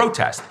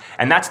protest.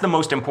 And that's the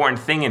most important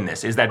thing in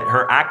this, is that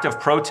her act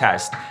of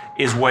protest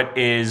is what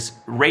is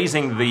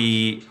raising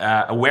the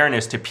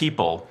awareness to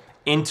people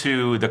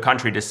into the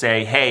country to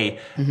say, hey,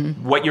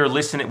 what you're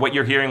listening, what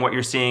you're hearing, what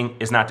you're seeing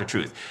is not the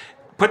truth.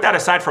 Put that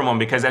aside for a moment,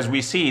 because as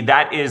we see,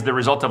 that is the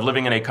result of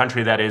living in a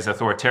country that is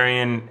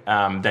authoritarian,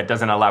 that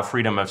doesn't allow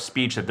freedom of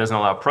speech, that doesn't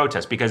allow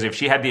protest. Because if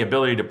she had the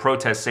ability to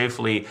protest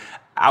safely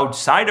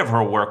outside of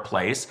her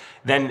workplace,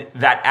 then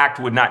that act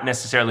would not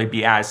necessarily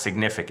be as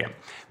significant.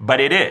 But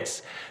it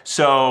is.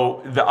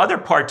 So the other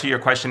part to your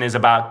question is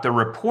about the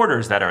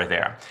reporters that are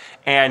there.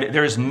 And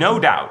there's no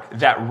doubt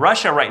that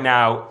Russia right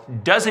now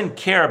doesn't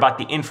care about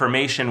the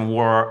information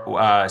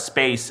war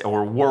space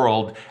or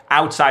world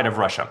outside of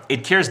Russia.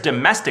 It cares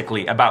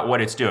domestically about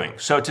what it's doing.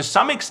 So to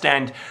some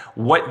extent,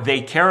 what they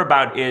care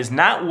about is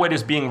not what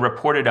is being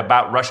reported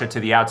about Russia to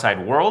the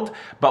outside world,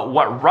 but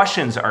what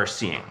Russians are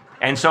seeing.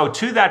 And so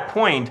to that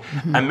point,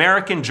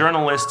 American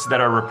journalists that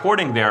are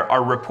reporting there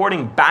are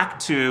reporting back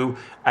to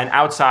an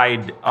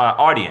outside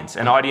audience,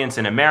 an audience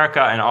in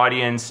America, an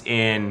audience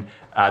in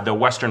the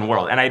Western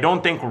world. And I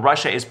don't think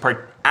Russia is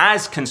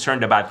as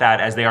concerned about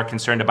that as they are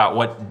concerned about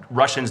what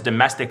Russians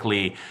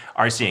domestically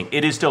are seeing.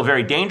 It is still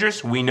very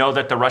dangerous. We know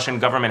that the Russian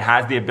government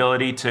has the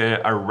ability to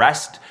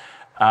arrest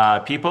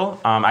people.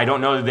 I don't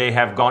know that they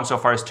have gone so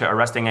far as to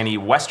arresting any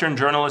Western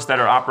journalists that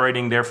are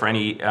operating there for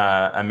any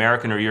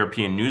American or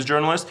European news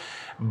journalists.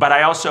 But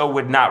I also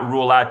would not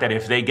rule out that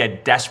if they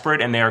get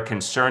desperate and they are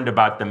concerned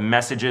about the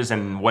messages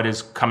and what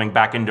is coming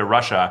back into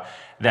Russia,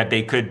 that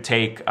they could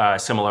take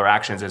similar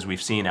actions as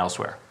we've seen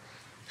elsewhere.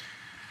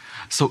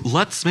 So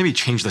let's maybe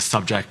change the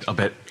subject a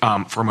bit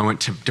for a moment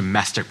to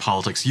domestic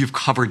politics. You've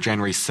covered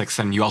January 6th,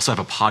 and you also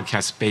have a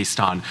podcast based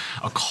on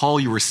a call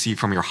you received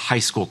from your high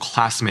school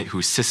classmate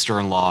whose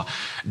sister-in-law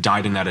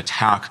died in that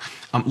attack.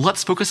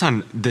 Let's focus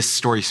on this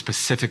story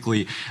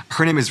specifically.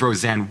 Her name is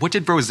Roseanne. What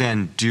did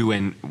Roseanne do,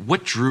 and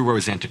what drew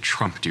Roseanne to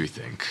Trump, do you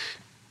think?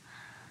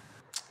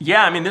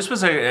 Yeah, I mean, this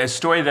was a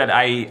story that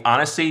I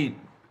honestly,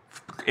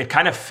 it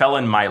kind of fell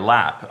in my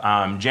lap.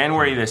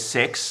 January the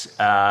 6th,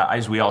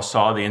 as we all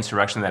saw, the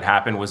insurrection that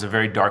happened was a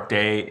very dark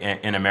day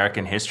in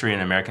American history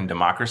and American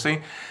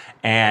democracy.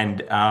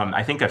 And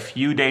I think a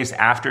few days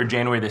after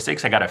January the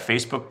 6th, I got a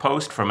Facebook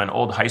post from an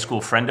old high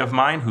school friend of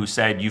mine who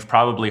said, "You've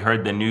probably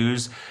heard the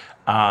news.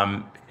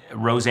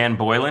 Roseanne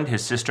Boyland,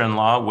 his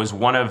sister-in-law, was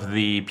one of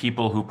the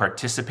people who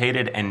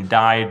participated and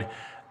died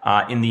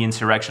in the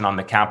insurrection on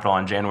the Capitol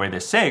on January the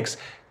 6th.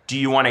 Do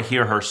you want to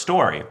hear her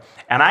story?"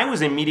 And I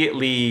was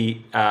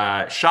immediately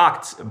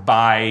shocked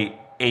by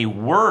a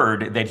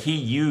word that he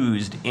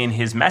used in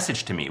his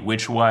message to me,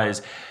 which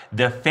was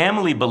the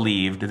family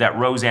believed that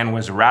Roseanne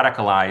was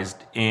radicalized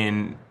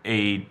in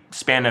a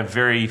span of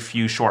very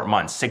few short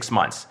months, 6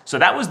 months. So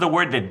that was the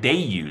word that they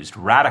used,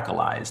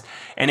 radicalized.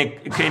 And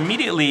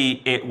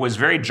it was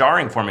very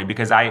jarring for me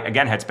because I,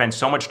 again, had spent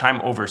so much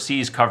time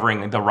overseas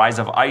covering the rise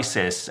of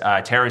ISIS,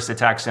 terrorist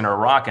attacks in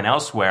Iraq and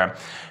elsewhere,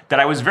 that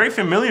I was very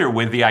familiar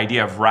with the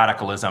idea of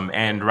radicalism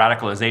and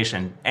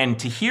radicalization. And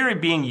to hear it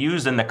being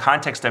used in the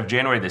context of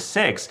January the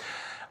 6th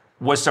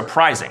was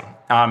surprising.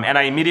 And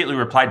I immediately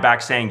replied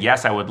back saying,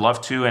 yes, I would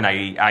love to. And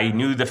I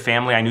knew the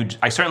family.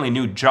 I certainly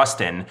knew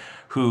Justin,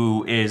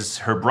 who is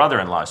her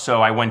brother-in-law.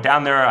 So I went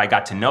down there. I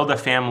got to know the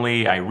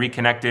family. I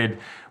reconnected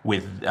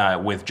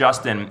with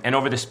Justin. And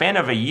over the span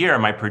of a year,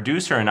 my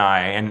producer and I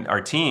and our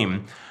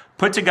team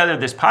put together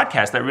this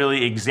podcast that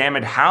really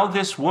examined how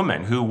this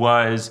woman, who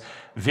was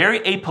very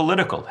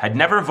apolitical, had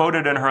never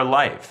voted in her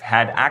life,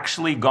 had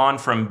actually gone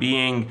from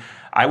being,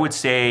 I would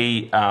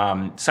say,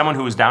 someone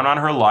who was down on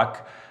her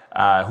luck,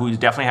 who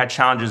definitely had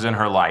challenges in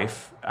her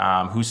life,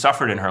 who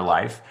suffered in her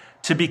life,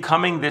 to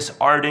becoming this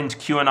ardent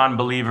QAnon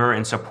believer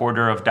and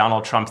supporter of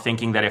Donald Trump,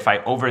 thinking that if I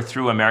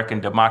overthrew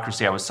American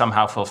democracy, I was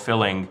somehow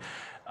fulfilling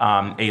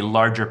a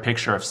larger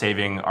picture of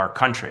saving our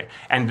country.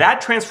 And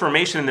that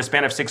transformation in the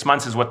span of 6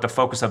 months is what the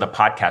focus of the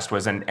podcast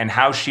was, and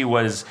how she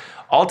was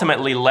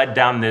ultimately led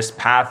down this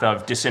path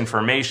of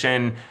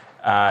disinformation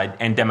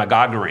and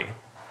demagoguery.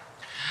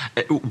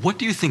 What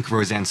do you think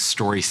Roseanne's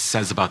story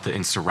says about the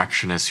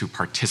insurrectionists who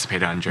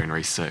participated on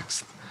January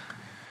 6th?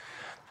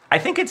 I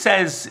think it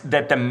says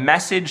that the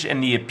message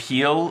and the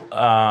appeal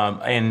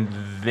and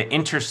the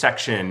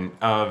intersection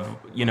of,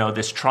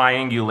 this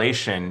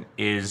triangulation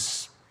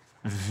is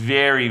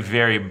very,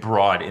 very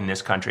broad in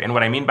this country. And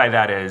what I mean by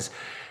that is,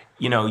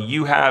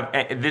 you have,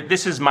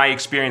 this is my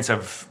experience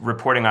of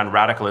reporting on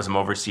radicalism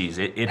overseas.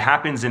 It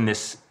happens in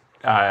this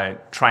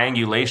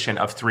triangulation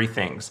of three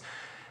things: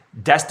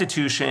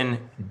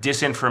 destitution,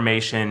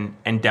 disinformation,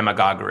 and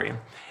demagoguery.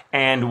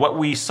 And what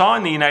we saw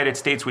in the United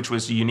States, which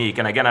was unique,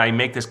 and again, I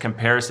make this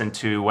comparison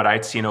to what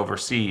I'd seen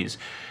overseas,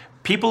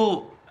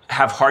 people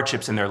have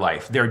hardships in their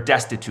life. They're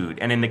destitute.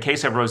 And in the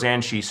case of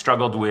Roseanne, she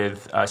struggled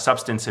with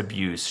substance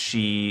abuse.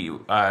 She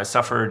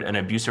suffered an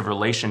abusive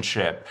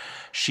relationship.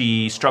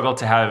 She struggled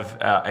to have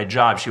a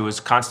job. She was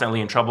constantly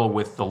in trouble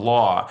with the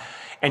law.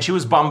 And she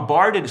was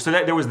bombarded, so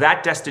that there was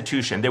that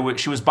destitution.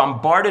 She was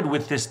bombarded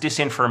with this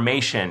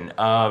disinformation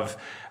of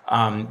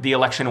the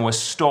election was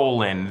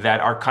stolen, that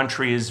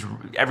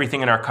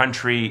everything in our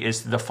country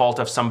is the fault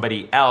of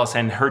somebody else,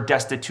 and her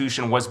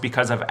destitution was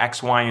because of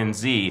X, Y, and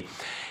Z.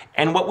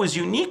 And what was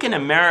unique in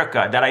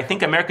America that I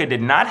think America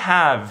did not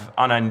have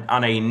on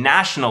a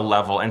national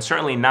level, and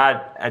certainly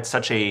not at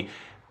such a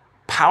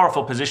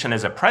powerful position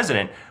as a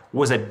president,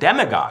 was a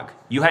demagogue.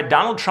 You had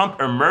Donald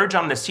Trump emerge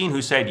on the scene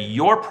who said,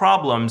 your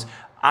problems,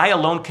 I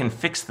alone can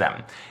fix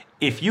them.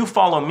 If you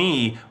follow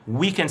me,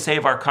 we can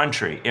save our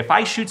country. If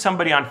I shoot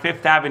somebody on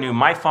Fifth Avenue,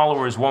 my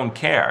followers won't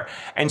care.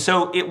 And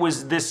so it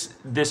was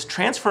this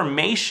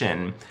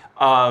transformation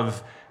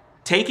of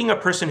taking a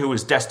person who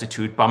was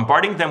destitute,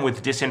 bombarding them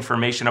with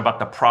disinformation about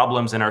the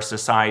problems in our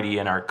society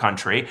and our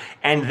country,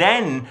 and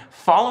then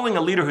following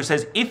a leader who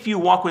says, if you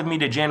walk with me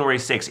to January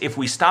 6th, if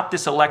we stop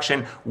this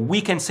election,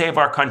 we can save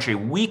our country.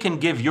 We can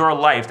give your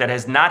life that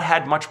has not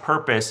had much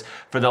purpose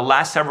for the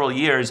last several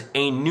years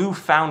a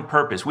newfound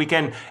purpose. We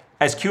can,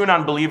 as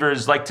QAnon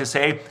believers like to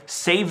say,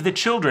 save the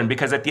children,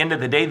 because at the end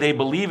of the day, they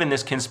believe in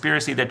this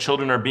conspiracy that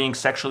children are being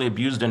sexually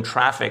abused and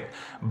trafficked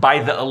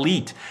by the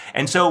elite.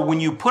 And so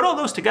when you put all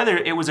those together,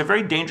 it was a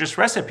very dangerous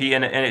recipe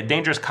and a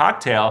dangerous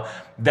cocktail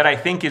that I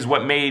think is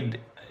what made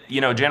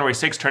January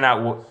 6th turn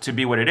out to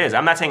be what it is.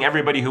 I'm not saying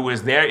everybody who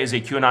was there is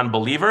a QAnon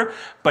believer,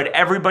 but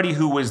everybody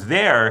who was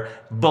there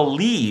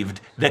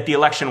believed that the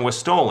election was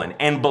stolen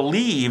and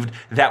believed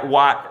that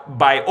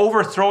by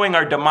overthrowing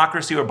our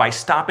democracy or by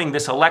stopping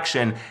this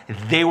election,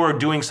 they were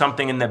doing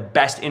something in the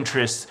best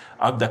interests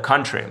of the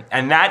country.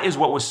 And that is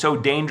what was so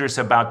dangerous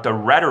about the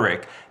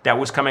rhetoric that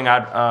was coming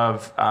out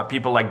of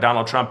people like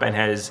Donald Trump and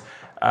his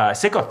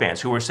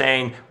sycophants who were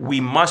saying, we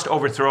must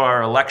overthrow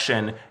our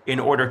election in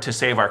order to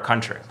save our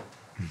country.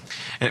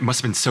 It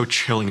must have been so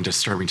chilling and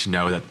disturbing to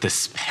know that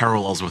this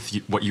parallels with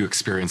what you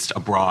experienced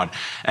abroad.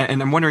 And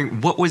I'm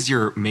wondering, what was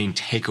your main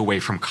takeaway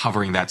from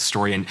covering that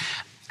story? And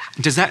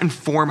does that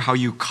inform how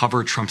you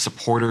cover Trump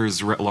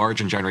supporters writ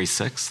large on January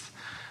 6th?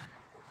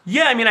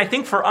 Yeah, I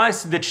think for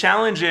us, the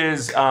challenge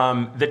is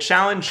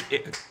that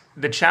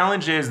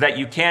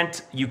you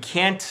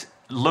can't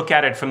look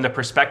at it from the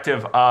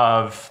perspective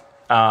of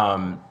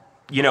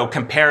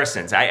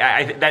comparisons.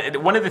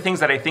 One of the things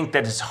that I think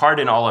that is hard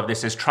in all of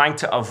this is trying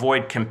to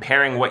avoid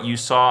comparing what you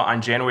saw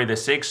on January the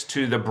 6th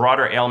to the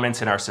broader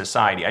ailments in our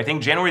society. I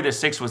think January the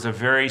 6th was a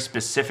very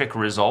specific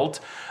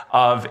result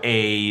of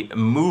a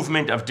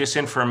movement of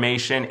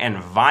disinformation and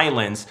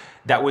violence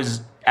that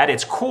was at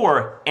its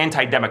core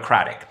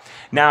anti-democratic.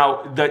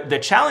 Now, the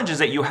challenge is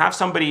that you have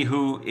somebody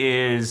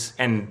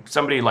and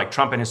somebody like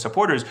Trump and his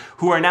supporters,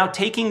 who are now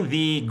taking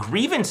the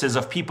grievances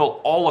of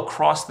people all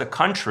across the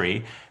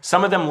country,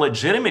 some of them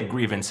legitimate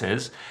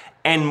grievances,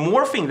 and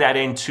morphing that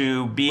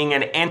into being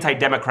an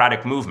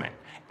anti-democratic movement.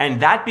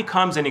 And that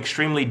becomes an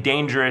extremely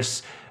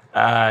dangerous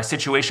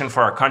situation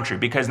for our country,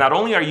 because not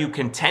only are you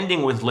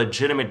contending with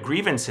legitimate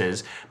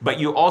grievances, but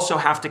you also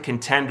have to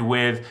contend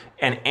with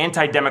an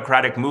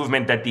anti-democratic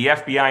movement that the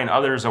FBI and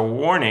others are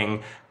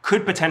warning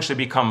could potentially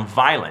become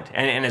violent.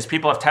 And as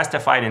people have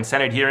testified in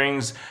Senate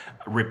hearings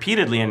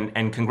repeatedly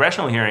and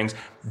congressional hearings,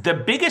 the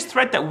biggest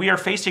threat that we are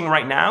facing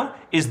right now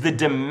is the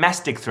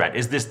domestic threat,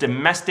 is this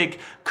domestic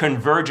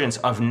convergence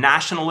of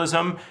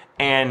nationalism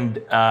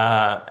and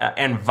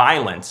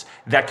violence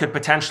that could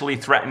potentially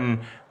threaten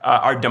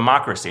our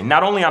democracy,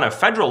 not only on a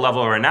federal level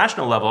or a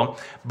national level,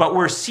 but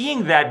we're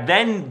seeing that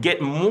then get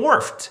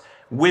morphed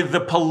with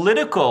the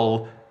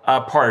political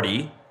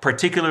party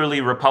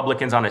particularly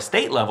Republicans on a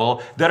state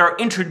level, that are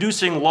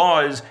introducing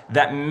laws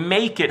that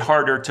make it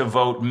harder to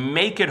vote,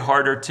 make it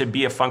harder to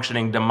be a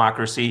functioning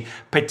democracy,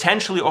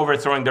 potentially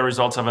overthrowing the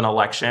results of an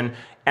election.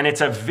 And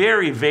it's a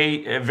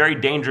very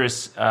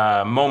dangerous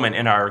moment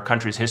in our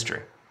country's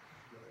history.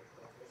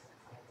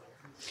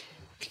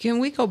 Can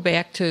we go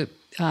back to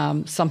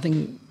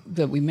something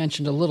that we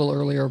mentioned a little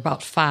earlier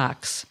about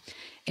Fox?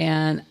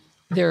 And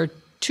there are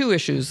two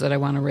issues that I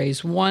want to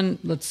raise. One,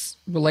 let's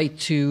relate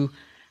to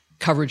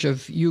coverage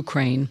of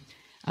Ukraine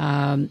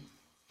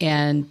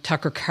and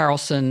Tucker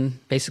Carlson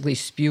basically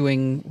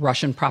spewing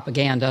Russian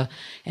propaganda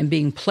and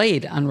being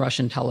played on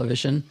Russian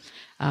television.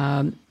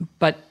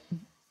 But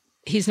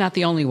he's not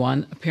the only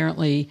one.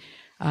 Apparently,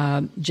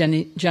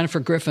 Jennifer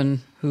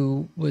Griffin,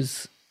 who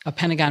was a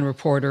Pentagon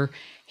reporter,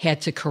 had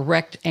to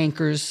correct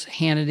anchors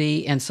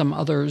Hannity and some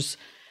others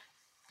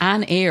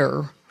on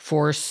air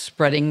for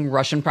spreading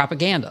Russian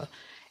propaganda.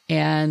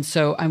 And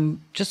so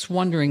I'm just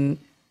wondering,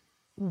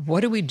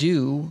 what do we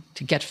do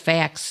to get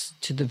facts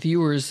to the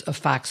viewers of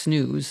Fox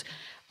News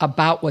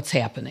about what's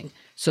happening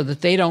so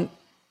that they don't,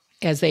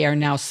 as they are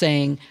now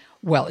saying,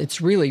 well, it's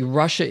really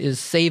Russia is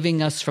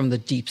saving us from the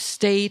deep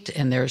state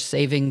and they're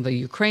saving the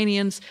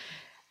Ukrainians.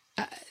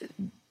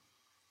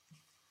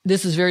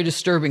 This is very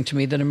disturbing to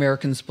me that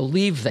Americans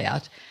believe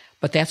that,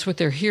 but that's what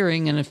they're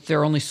hearing, and if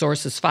their only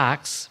source is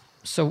Fox.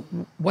 So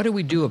what do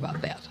we do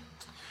about that?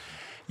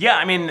 Yeah,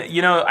 I mean,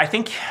 I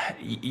think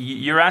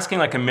you're asking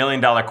like $1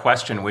 million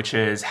question, which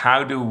is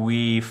how do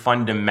we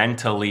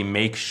fundamentally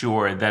make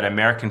sure that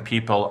American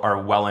people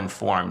are well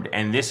informed?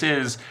 And this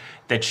is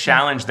the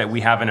challenge that we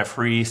have in a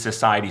free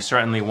society,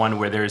 certainly one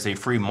where there's a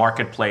free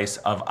marketplace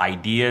of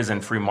ideas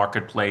and free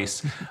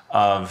marketplace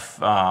of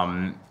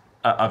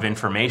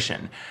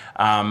information.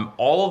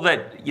 All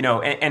that,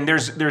 and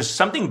there's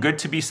something good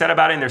to be said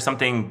about it, and there's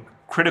something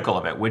critical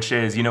of it, which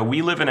is,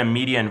 we live in a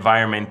media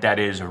environment that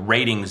is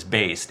ratings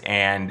based,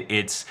 and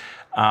it's,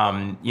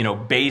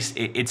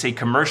 it's a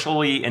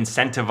commercially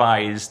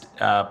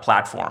incentivized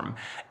platform.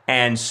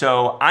 And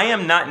so I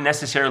am not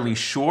necessarily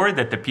sure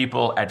that the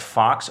people at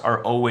Fox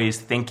are always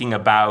thinking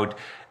about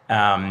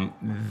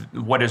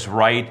what is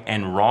right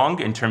and wrong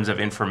in terms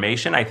of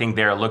information. I think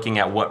they're looking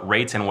at what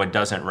rates and what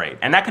doesn't rate.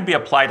 And that could be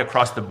applied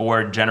across the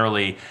board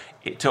generally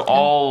to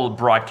all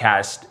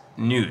broadcast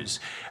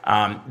news.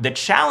 The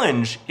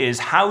challenge is,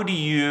 how do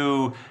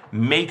you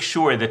make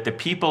sure that the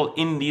people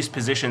in these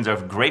positions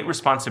of great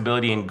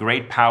responsibility and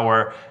great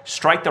power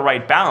strike the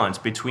right balance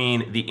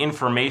between the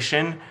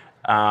information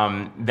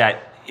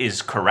that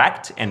is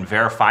correct and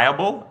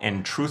verifiable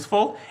and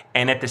truthful,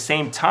 and at the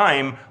same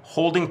time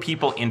holding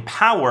people in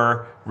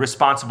power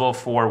responsible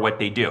for what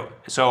they do.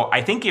 So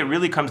I think it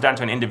really comes down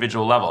to an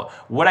individual level.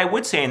 What I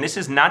would say, and this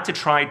is not to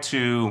try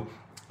to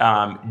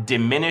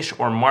diminish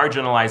or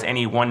marginalize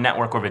any one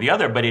network over the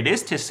other, but it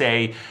is to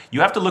say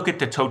you have to look at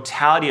the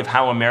totality of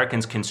how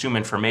Americans consume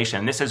information.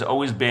 And this has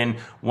always been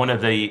one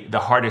of the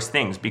hardest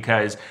things,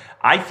 because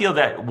I feel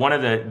that one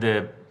of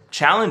the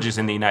challenges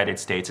in the United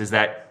States is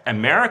that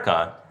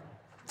America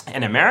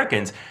and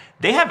Americans,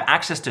 they have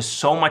access to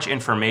so much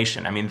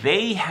information. I mean,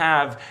 they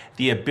have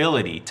the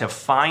ability to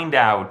find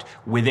out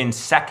within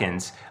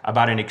seconds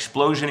about an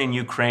explosion in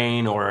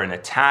Ukraine or an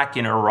attack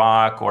in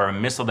Iraq or a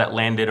missile that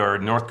landed or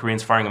North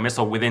Koreans firing a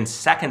missile within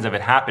seconds of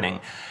it happening.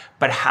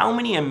 But how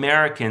many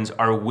Americans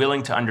are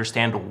willing to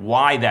understand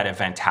why that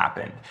event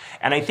happened?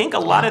 And I think a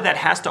lot of that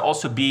has to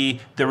also be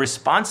the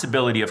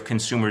responsibility of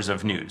consumers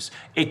of news.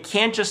 It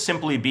can't just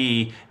simply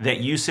be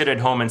that you sit at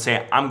home and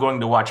say, I'm going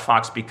to watch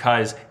Fox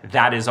because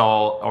that is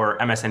all, or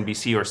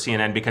MSNBC or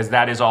CNN, because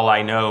that is all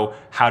I know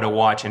how to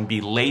watch, and be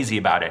lazy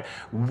about it.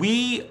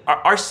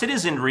 Our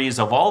citizenry is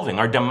evolving.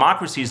 Our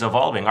democracy is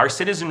evolving. Our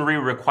citizenry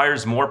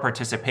requires more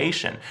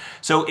participation.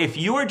 So if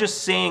you are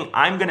just saying,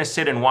 I'm going to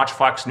sit and watch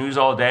Fox News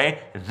all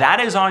day, that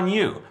is on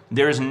you.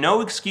 There is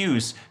no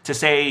excuse to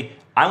say,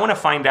 I want to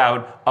find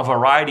out a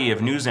variety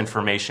of news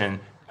information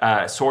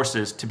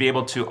sources to be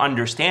able to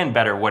understand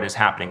better what is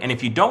happening. And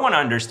if you don't want to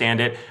understand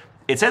it,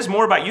 it says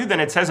more about you than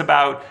it says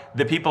about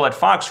the people at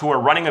Fox who are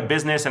running a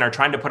business and are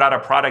trying to put out a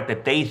product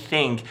that they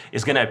think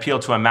is going to appeal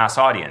to a mass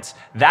audience.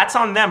 That's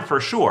on them for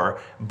sure.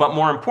 But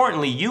more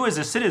importantly, you as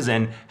a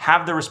citizen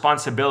have the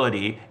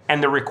responsibility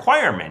and the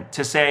requirement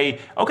to say,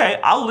 okay,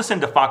 I'll listen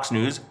to Fox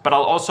News, but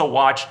I'll also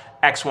watch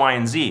X, Y,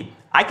 and Z.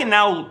 I can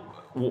now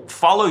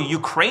follow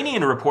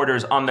Ukrainian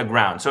reporters on the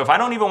ground. So if I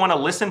don't even want to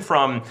listen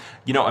from,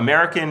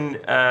 American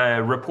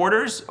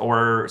reporters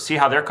or see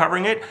how they're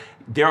covering it,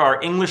 there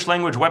are English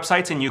language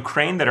websites in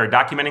Ukraine that are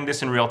documenting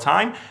this in real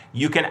time.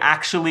 You can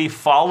actually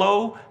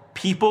follow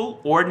people,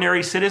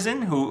 ordinary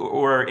citizens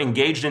who are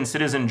engaged in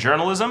citizen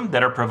journalism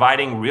that are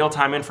providing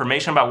real-time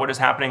information about what is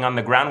happening on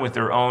the ground with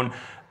their own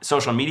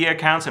social media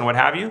accounts and what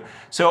have you.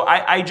 So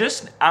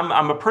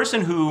I'm a person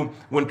who,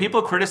 when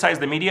people criticize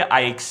the media,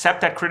 I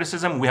accept that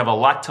criticism. We have a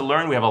lot to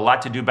learn. We have a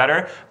lot to do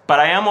better. But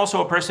I am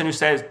also a person who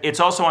says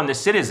it's also on the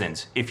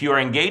citizens. If you are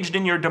engaged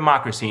in your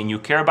democracy and you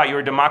care about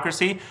your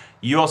democracy,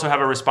 you also have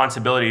a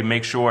responsibility to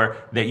make sure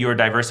that you are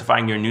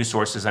diversifying your news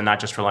sources and not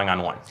just relying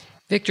on one.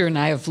 Victor and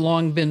I have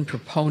long been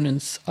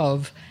proponents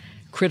of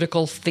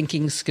critical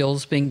thinking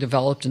skills being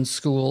developed in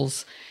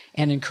schools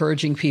and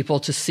encouraging people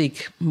to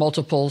seek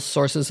multiple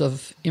sources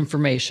of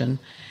information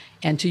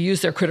and to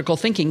use their critical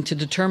thinking to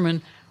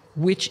determine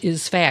which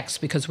is facts,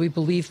 because we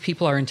believe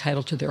people are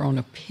entitled to their own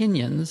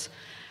opinions.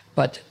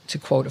 But to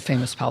quote a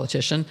famous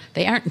politician,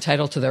 they aren't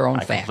entitled to their own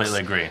facts. I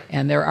completely agree.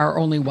 And there are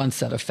only one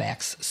set of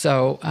facts.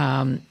 So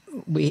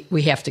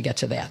we have to get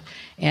to that.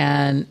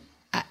 And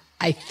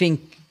I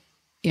think,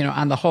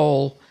 on the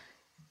whole,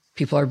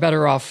 people are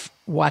better off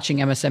watching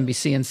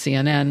MSNBC and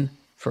CNN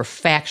for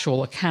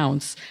factual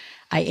accounts.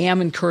 I am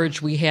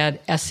encouraged. We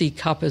had S.E.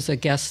 Cupp as a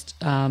guest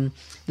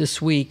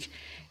this week.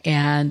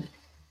 And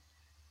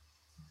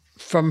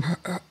from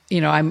her,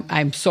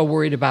 I'm so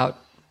worried about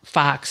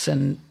Fox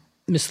and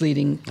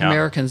misleading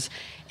Americans.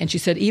 And she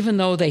said, even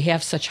though they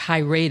have such high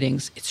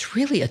ratings, it's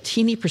really a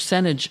teeny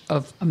percentage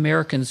of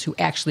Americans who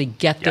actually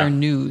get their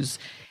news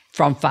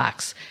from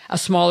Fox. A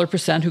smaller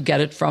percent who get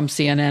it from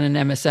CNN and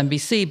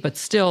MSNBC, but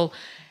still,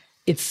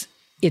 it's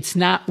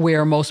not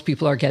where most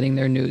people are getting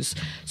their news.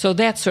 So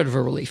that's sort of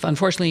a relief.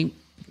 Unfortunately,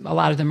 a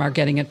lot of them are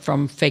getting it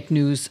from fake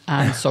news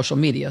on social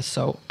media,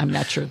 so I'm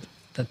not sure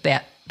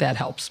that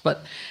helps.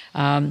 But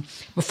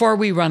before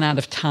we run out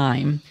of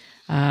time,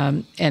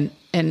 and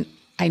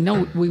I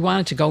know we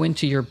wanted to go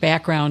into your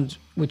background,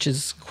 which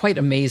is quite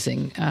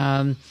amazing,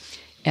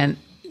 and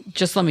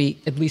just let me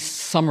at least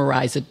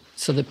summarize it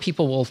so that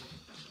people will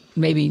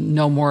maybe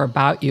know more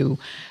about you.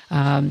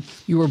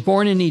 You were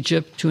born in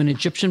Egypt to an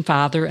Egyptian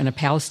father and a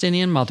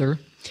Palestinian mother.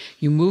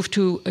 You moved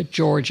to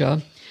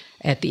Georgia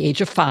at the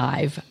age of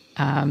 5.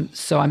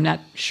 So I'm not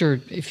sure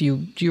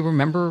do you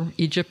remember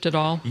Egypt at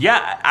all?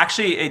 Yeah,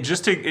 actually,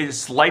 just a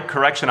slight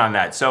correction on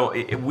that. So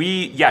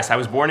I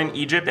was born in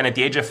Egypt, and at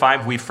the age of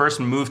 5, we first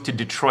moved to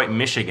Detroit,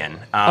 Michigan.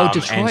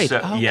 Detroit. And so,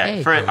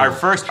 okay. Yeah,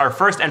 our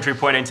first entry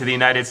point into the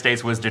United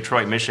States was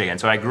Detroit, Michigan.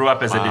 So I grew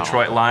up as a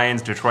Detroit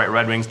Lions, Detroit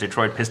Red Wings,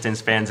 Detroit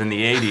Pistons fans in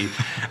the 80s,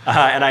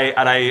 and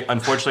I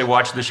unfortunately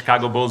watched the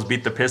Chicago Bulls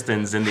beat the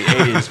Pistons in the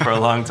 80s for a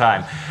long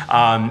time.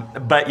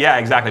 But yeah,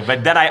 exactly.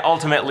 But then I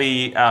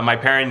ultimately, my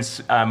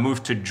parents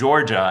moved to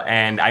Georgia,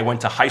 and I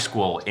went to high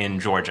school in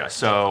Georgia.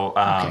 So,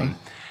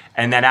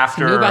 and then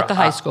after... You knew about the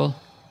high school.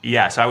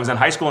 Yeah, so I was in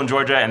high school in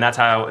Georgia, and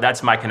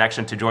that's my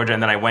connection to Georgia.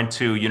 And then I went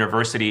to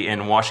university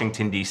in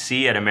Washington,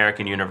 D.C. at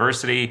American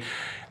University.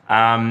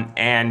 As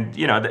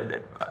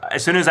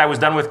soon as I was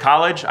done with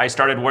college, I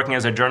started working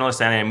as a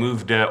journalist, and I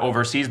moved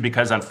overseas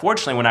because,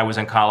 unfortunately, when I was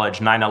in college,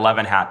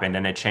 9/11 happened,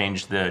 and it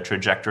changed the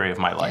trajectory of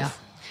my life.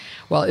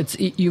 Yeah. Well,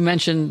 you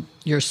mentioned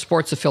your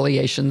sports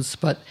affiliations,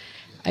 but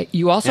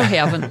you also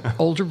have an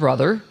older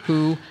brother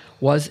who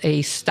was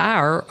a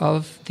star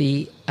of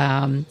the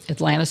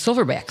Atlanta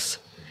Silverbacks,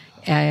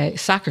 a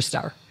soccer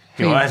star.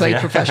 He played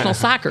professional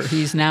soccer.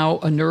 He's now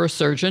a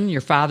neurosurgeon.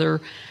 Your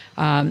father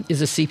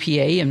is a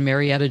CPA in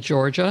Marietta,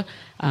 Georgia.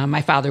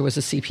 My father was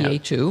a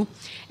CPA too.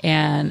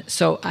 And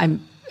so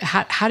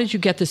how did you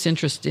get this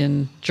interest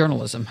in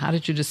journalism? How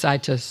did you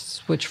decide to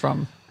switch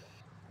from...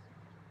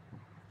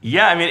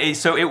 Yeah, I mean,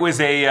 so it was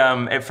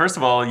first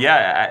of all,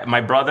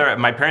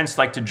 my parents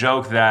like to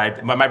joke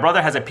that my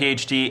brother has a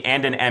PhD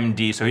and an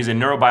MD, so he's a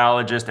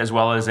neurobiologist as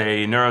well as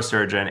a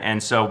neurosurgeon.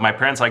 And so my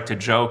parents like to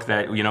joke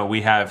that,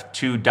 we have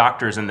 2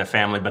 doctors in the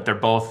family, but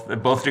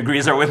both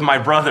degrees are with my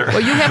brother. Well,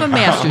 you have a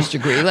master's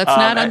degree. Let's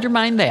not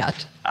undermine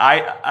that.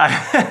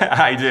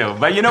 I do.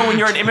 But when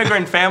you're an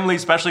immigrant family,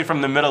 especially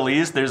from the Middle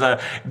East,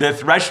 the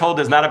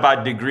threshold is not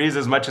about degrees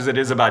as much as it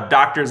is about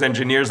doctors,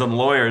 engineers, and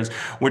lawyers,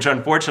 which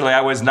unfortunately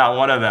I was not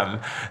one of them.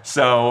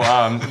 So,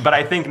 but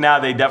I think now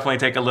they definitely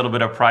take a little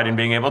bit of pride in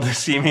being able to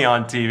see me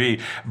on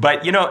TV.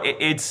 But,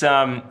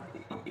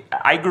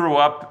 I grew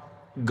up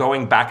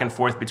going back and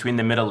forth between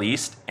the Middle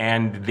East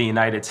and the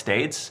United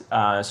States,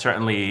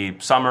 certainly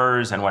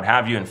summers and what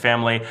have you, and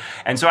family.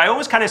 And so I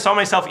always kind of saw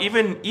myself,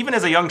 even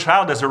as a young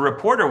child, as a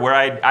reporter, where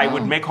I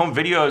would make home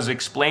videos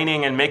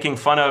explaining and making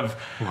fun of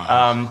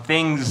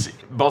things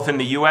both in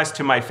the U.S.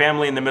 to my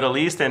family in the Middle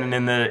East and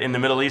in the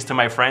Middle East to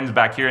my friends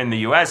back here in the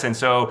U.S. And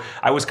so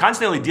I was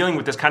constantly dealing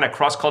with this kind of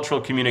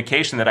cross-cultural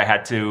communication that I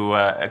had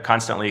to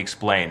constantly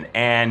explain.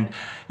 And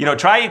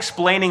try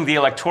explaining the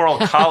Electoral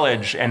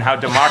College and how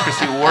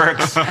democracy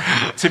works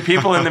to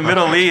people in the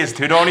Middle East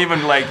who don't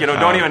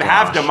even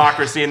have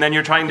democracy, and then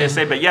you're trying to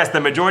say, but yes,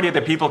 the majority of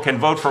the people can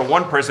vote for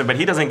one person, but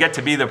he doesn't get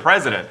to be the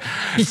president.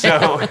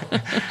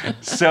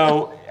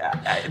 So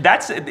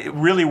that's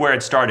really where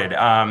it started.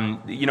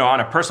 On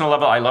a personal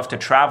level, I love to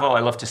travel. I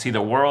love to see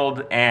the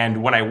world.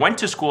 And when I went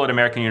to school at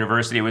American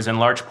University, it was in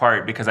large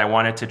part because I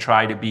wanted to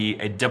try to be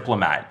a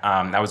diplomat.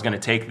 I was going to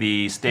take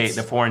the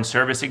Foreign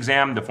Service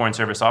exam, the Foreign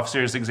Service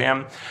Officers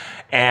exam.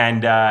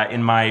 And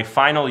in my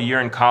final year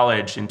in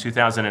college in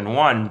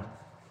 2001,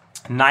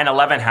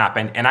 9/11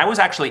 happened. And I was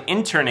actually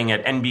interning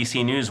at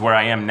NBC News, where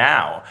I am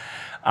now.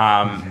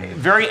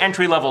 Very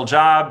entry-level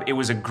job. It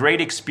was a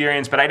great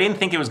experience, but I didn't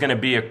think it was going to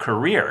be a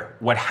career.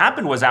 What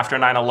happened was after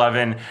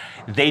 9/11,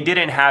 they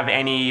didn't have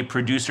any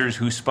producers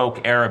who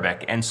spoke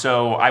Arabic. And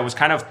so I was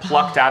kind of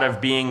plucked out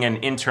of being an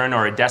intern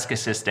or a desk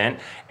assistant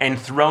and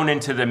thrown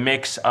into the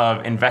mix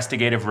of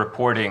investigative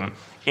reporting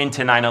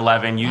into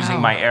 9/11 using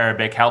my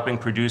Arabic, helping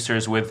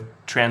producers with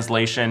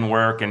translation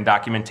work and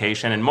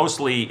documentation, and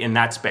mostly in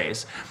that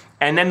space.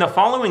 And then the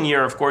following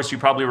year, of course, you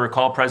probably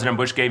recall President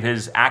Bush gave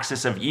his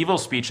Axis of Evil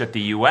speech at the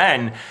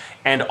UN,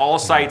 and all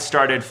sites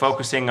started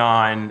focusing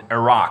on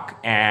Iraq.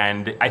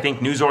 And I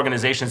think news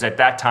organizations at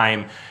that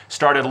time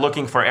started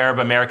looking for Arab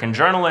American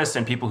journalists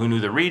and people who knew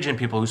the region,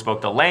 people who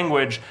spoke the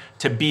language,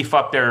 to beef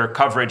up their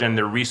coverage and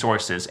their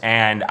resources.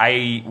 And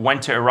I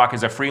went to Iraq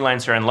as a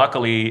freelancer and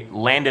luckily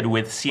landed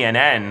with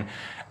CNN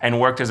and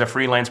worked as a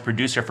freelance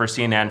producer for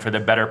CNN for the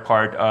better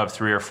part of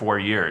 3 or 4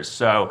 years.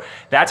 So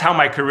that's how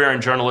my career in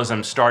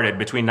journalism started,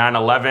 between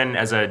 9/11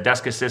 as a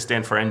desk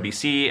assistant for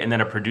NBC and then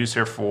a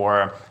producer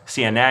for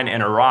CNN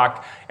in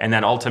Iraq, and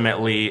then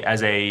ultimately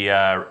as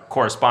a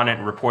correspondent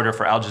and reporter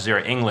for Al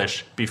Jazeera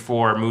English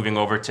before moving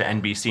over to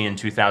NBC in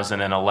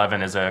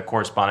 2011 as a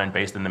correspondent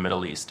based in the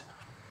Middle East.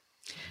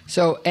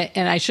 So,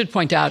 and I should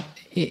point out,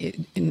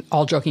 in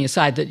all joking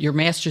aside, that your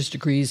master's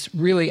degrees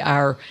really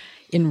are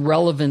in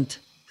relevant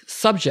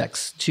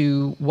subjects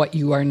to what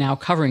you are now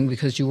covering,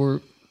 because you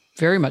were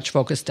very much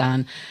focused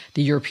on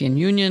the European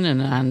Union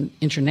and on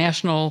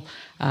international,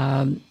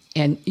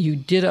 and you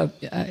did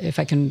if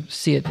I can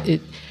see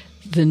it,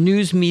 the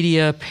news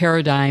media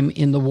paradigm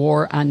in the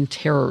war on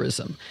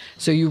terrorism.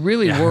 So you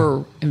really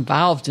were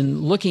involved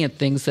in looking at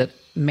things that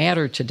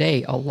matter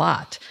today a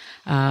lot.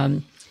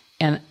 And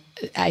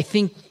I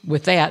think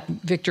with that,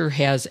 Victor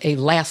has a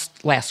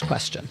last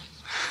question.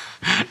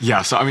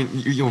 Yeah, so I mean,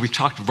 we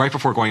talked right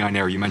before going on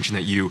air. You mentioned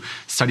that you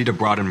studied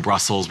abroad in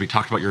Brussels. We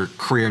talked about your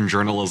career in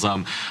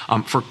journalism.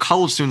 For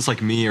college students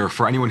like me, or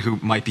for anyone who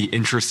might be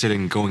interested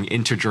in going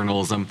into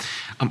journalism,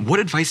 what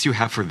advice do you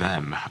have for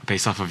them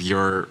based off of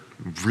your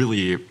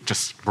really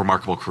just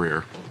remarkable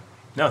career?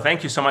 No,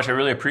 thank you so much. I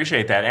really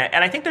appreciate that.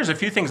 And I think there's a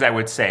few things I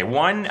would say.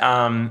 One,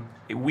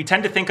 we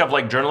tend to think of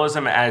like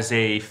journalism as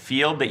a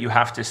field that you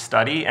have to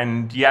study.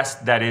 And yes,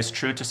 that is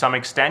true to some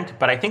extent.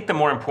 But I think the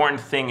more important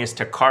thing is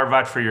to carve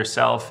out for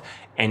yourself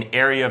an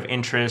area of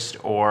interest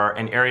or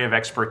an area of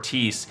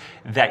expertise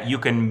that you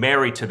can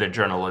marry to the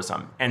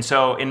journalism. And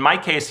so in my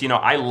case,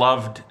 I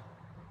loved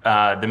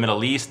the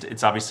Middle East.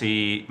 It's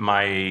obviously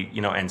my,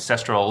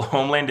 ancestral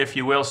homeland, if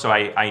you will. So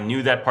I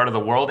knew that part of the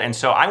world. And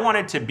so I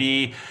wanted to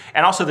be,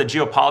 and also the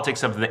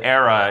geopolitics of the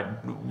era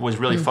was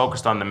really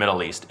focused on the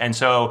Middle East. And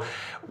so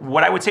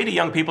what I would say to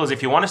young people is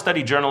if you want to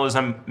study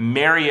journalism,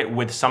 marry it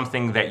with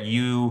something that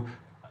you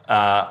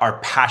are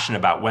passionate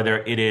about, whether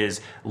it is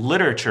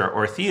literature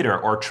or theater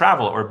or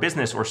travel or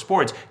business or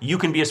sports. You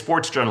can be a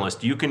sports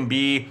journalist. You can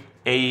be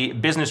a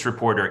business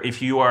reporter.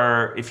 If you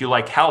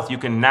like health, you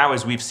can now,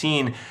 as we've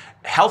seen,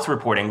 health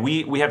reporting.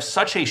 We have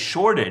such a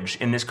shortage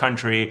in this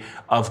country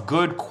of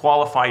good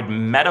qualified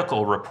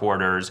medical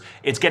reporters.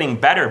 It's getting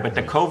better, but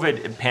the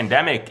COVID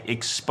pandemic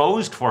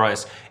exposed for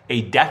us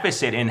a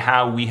deficit in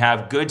how we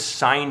have good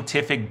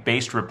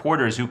scientific-based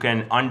reporters who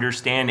can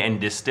understand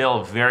and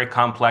distill very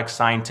complex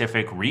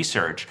scientific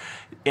research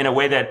in a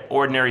way that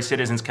ordinary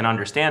citizens can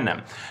understand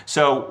them.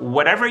 So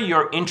whatever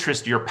your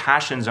interest, your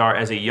passions are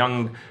as a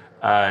young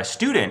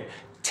student,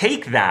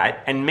 take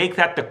that and make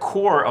that the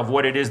core of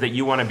what it is that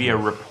you want to be a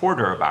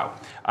reporter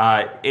about.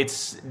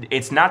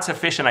 It's not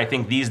sufficient, I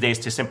think, these days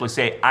to simply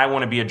say, I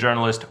want to be a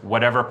journalist,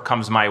 whatever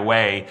comes my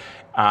way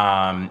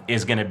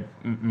is going to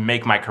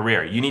make my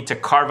career. You need to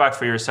carve out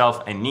for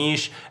yourself a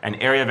niche, an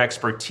area of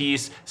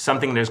expertise,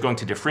 something that's going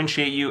to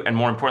differentiate you, and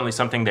more importantly,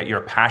 something that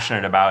you're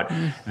passionate about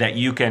that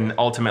you can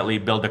ultimately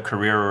build a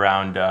career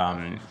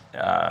around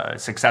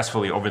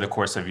successfully over the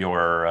course of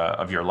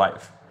your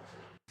life.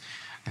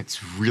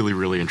 It's really,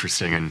 really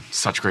interesting and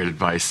such great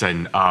advice.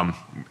 And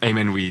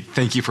Ayman, we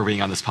thank you for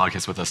being on this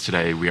podcast with us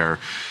today. We are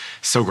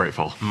so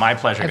grateful. My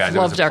pleasure, guys. I've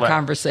loved our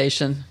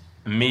conversation.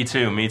 Me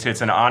too.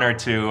 It's an honor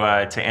to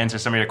answer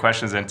some of your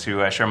questions and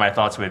to share my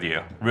thoughts with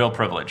you. Real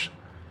privilege.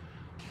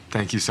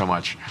 Thank you so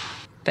much.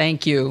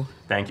 Thank you.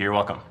 Thank you. You're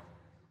welcome.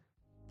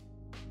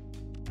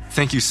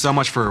 Thank you so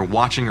much for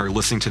watching or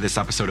listening to this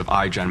episode of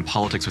iGen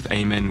Politics with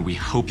Ayman. We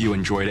hope you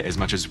enjoyed it as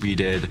much as we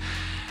did.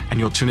 And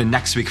you'll tune in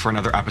next week for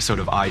another episode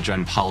of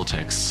iGen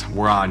Politics.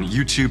 We're on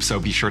YouTube, so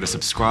be sure to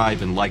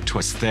subscribe and like to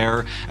us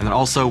there. And then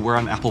also we're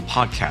on Apple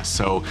Podcasts,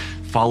 so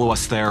follow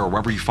us there or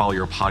wherever you follow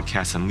your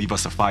podcasts and leave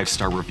us a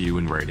 5-star review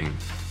and rating.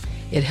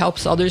 It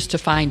helps others to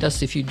find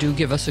us if you do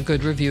give us a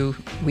good review.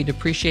 We'd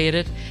appreciate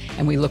it,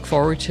 and we look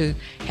forward to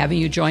having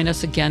you join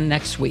us again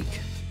next week.